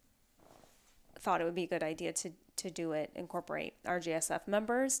I thought it would be a good idea to do it, incorporate our JSF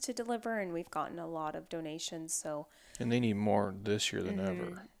members to deliver, and we've gotten a lot of donations. And they need more this year than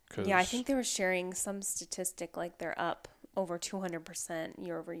ever. Yeah, I think they were sharing some statistic like they're up over 200%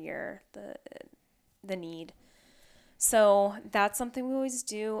 year over year, the need. So that's something we always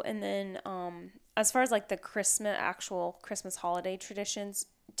do. And then as far as like the actual Christmas holiday traditions,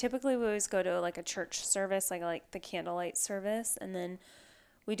 typically we always go to like a church service, like the candlelight service, and then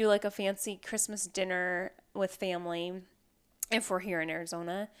we do like a fancy Christmas dinner with family if we're here in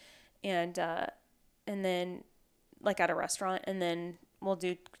Arizona, and then like at a restaurant, and then we'll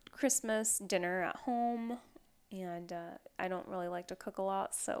do Christmas dinner at home. And I don't really like to cook a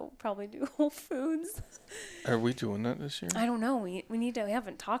lot, so probably do Whole Foods. Are we doing that this year? I don't know. We need to. We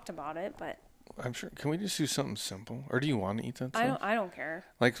haven't talked about it, but I'm sure. Can we just do something simple, or do you want to eat that stuff? I don't care.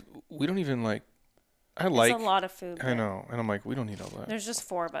 Like we don't even like. It's a lot of food. I know, and I'm like, we don't need all that. There's just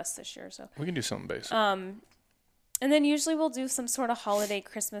 4 of us this year, so we can do something basic. And then usually we'll do some sort of holiday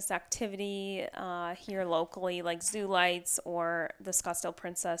Christmas activity here locally, like Zoo Lights, or the Scottsdale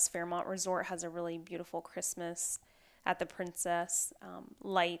Princess Fairmont Resort has a really beautiful Christmas at the Princess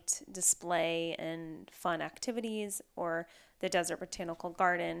light display and fun activities, or the Desert Botanical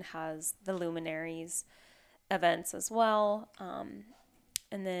Garden has the Luminaries events as well.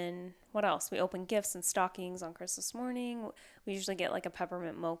 And then what else? We open gifts and stockings on Christmas morning. We usually get like a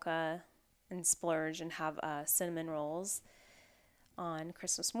peppermint mocha and splurge and have cinnamon rolls on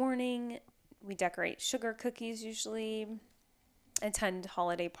Christmas morning. We decorate sugar cookies usually. Attend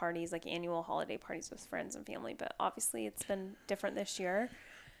holiday parties, like annual holiday parties with friends and family. But obviously it's been different this year.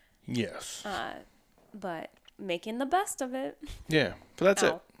 Yes. But making the best of it. Yeah, but that's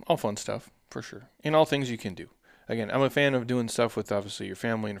it. All fun stuff, for sure. And all things you can do. Again, I'm a fan of doing stuff with obviously your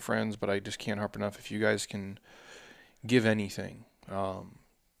family and friends, but I just can't harp enough. If you guys can give anything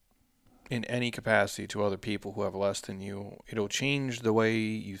in any capacity to other people who have less than you, it'll change the way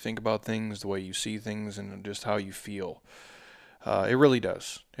you think about things, the way you see things, and just how you feel. It really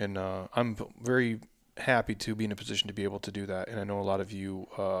does. And I'm very happy to be in a position to be able to do that. And I know a lot of you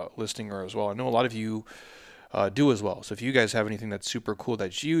listening are as well. I know a lot of you do as well. So if you guys have anything that's super cool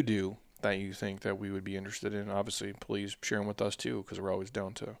that you do, that you think that we would be interested in, obviously, please share them with us too, because we're always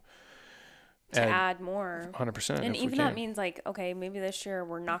down to add more. 100%. And even that means like, okay, maybe this year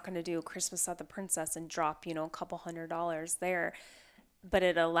we're not going to do Christmas at the Princess and drop, a couple $100 there, but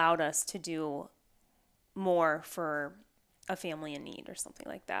it allowed us to do more for a family in need or something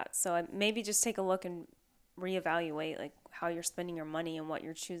like that. So maybe just take a look and reevaluate like how you're spending your money and what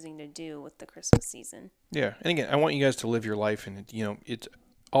you're choosing to do with the Christmas season. Yeah. And again, I want you guys to live your life, and it's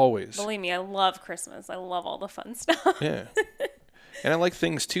always. Believe me, I love Christmas. I love all the fun stuff. Yeah. And I like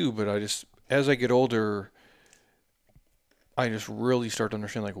things too, but as I get older, I just really start to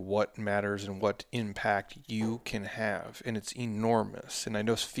understand like what matters and what impact you can have. And it's enormous. And I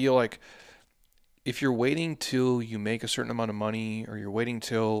just feel like if you're waiting till you make a certain amount of money, or you're waiting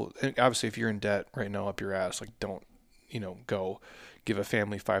till, and obviously if you're in debt right now up your ass, like don't, go give a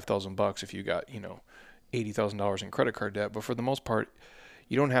family $5,000 if you got, $80,000 in credit card debt. But for the most part,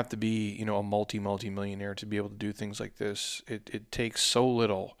 you don't have to be, a multi-millionaire to be able to do things like this. It takes so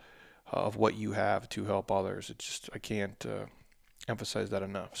little of what you have to help others. It's just, I can't emphasize that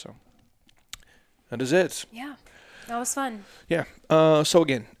enough. So that is it. Yeah, that was fun. Yeah. So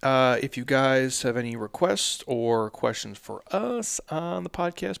again, if you guys have any requests or questions for us on the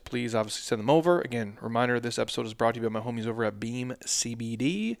podcast, please obviously send them over. Again, reminder, this episode is brought to you by my homies over at Beam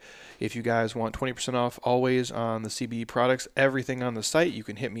CBD. If you guys want 20% off always on the CBD products, everything on the site, you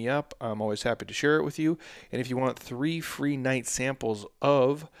can hit me up. I'm always happy to share it with you. And if you want 3 free night samples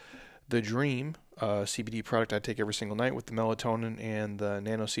of the Dream CBD product I take every single night with the melatonin and the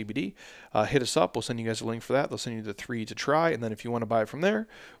nano CBD, hit us up. We'll send you guys a link for that. They'll send you the 3 to try, and then if you want to buy it from there,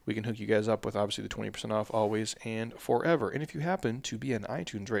 we can hook you guys up with obviously the 20% off always and forever. And if you happen to be on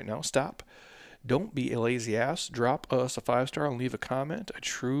iTunes right now, stop. Don't be a lazy ass. Drop us a 5-star and leave a comment. I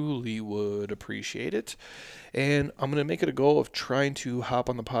truly would appreciate it. And I'm going to make it a goal of trying to hop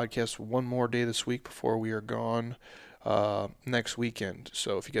on the podcast one more day this week before we are gone next weekend.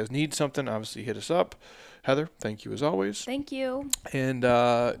 So if you guys need something, obviously hit us up. Heather, thank you as always. Thank you. And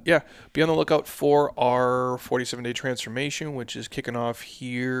yeah, be on the lookout for our 47-day transformation, which is kicking off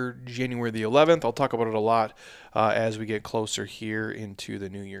here January the 11th. I'll talk about it a lot as we get closer here into the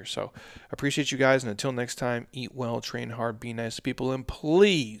new year. So appreciate you guys. And until next time, eat well, train hard, be nice to people, and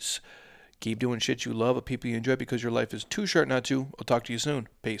please keep doing shit you love with people you enjoy, because your life is too short not to. I'll talk to you soon.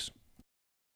 Peace.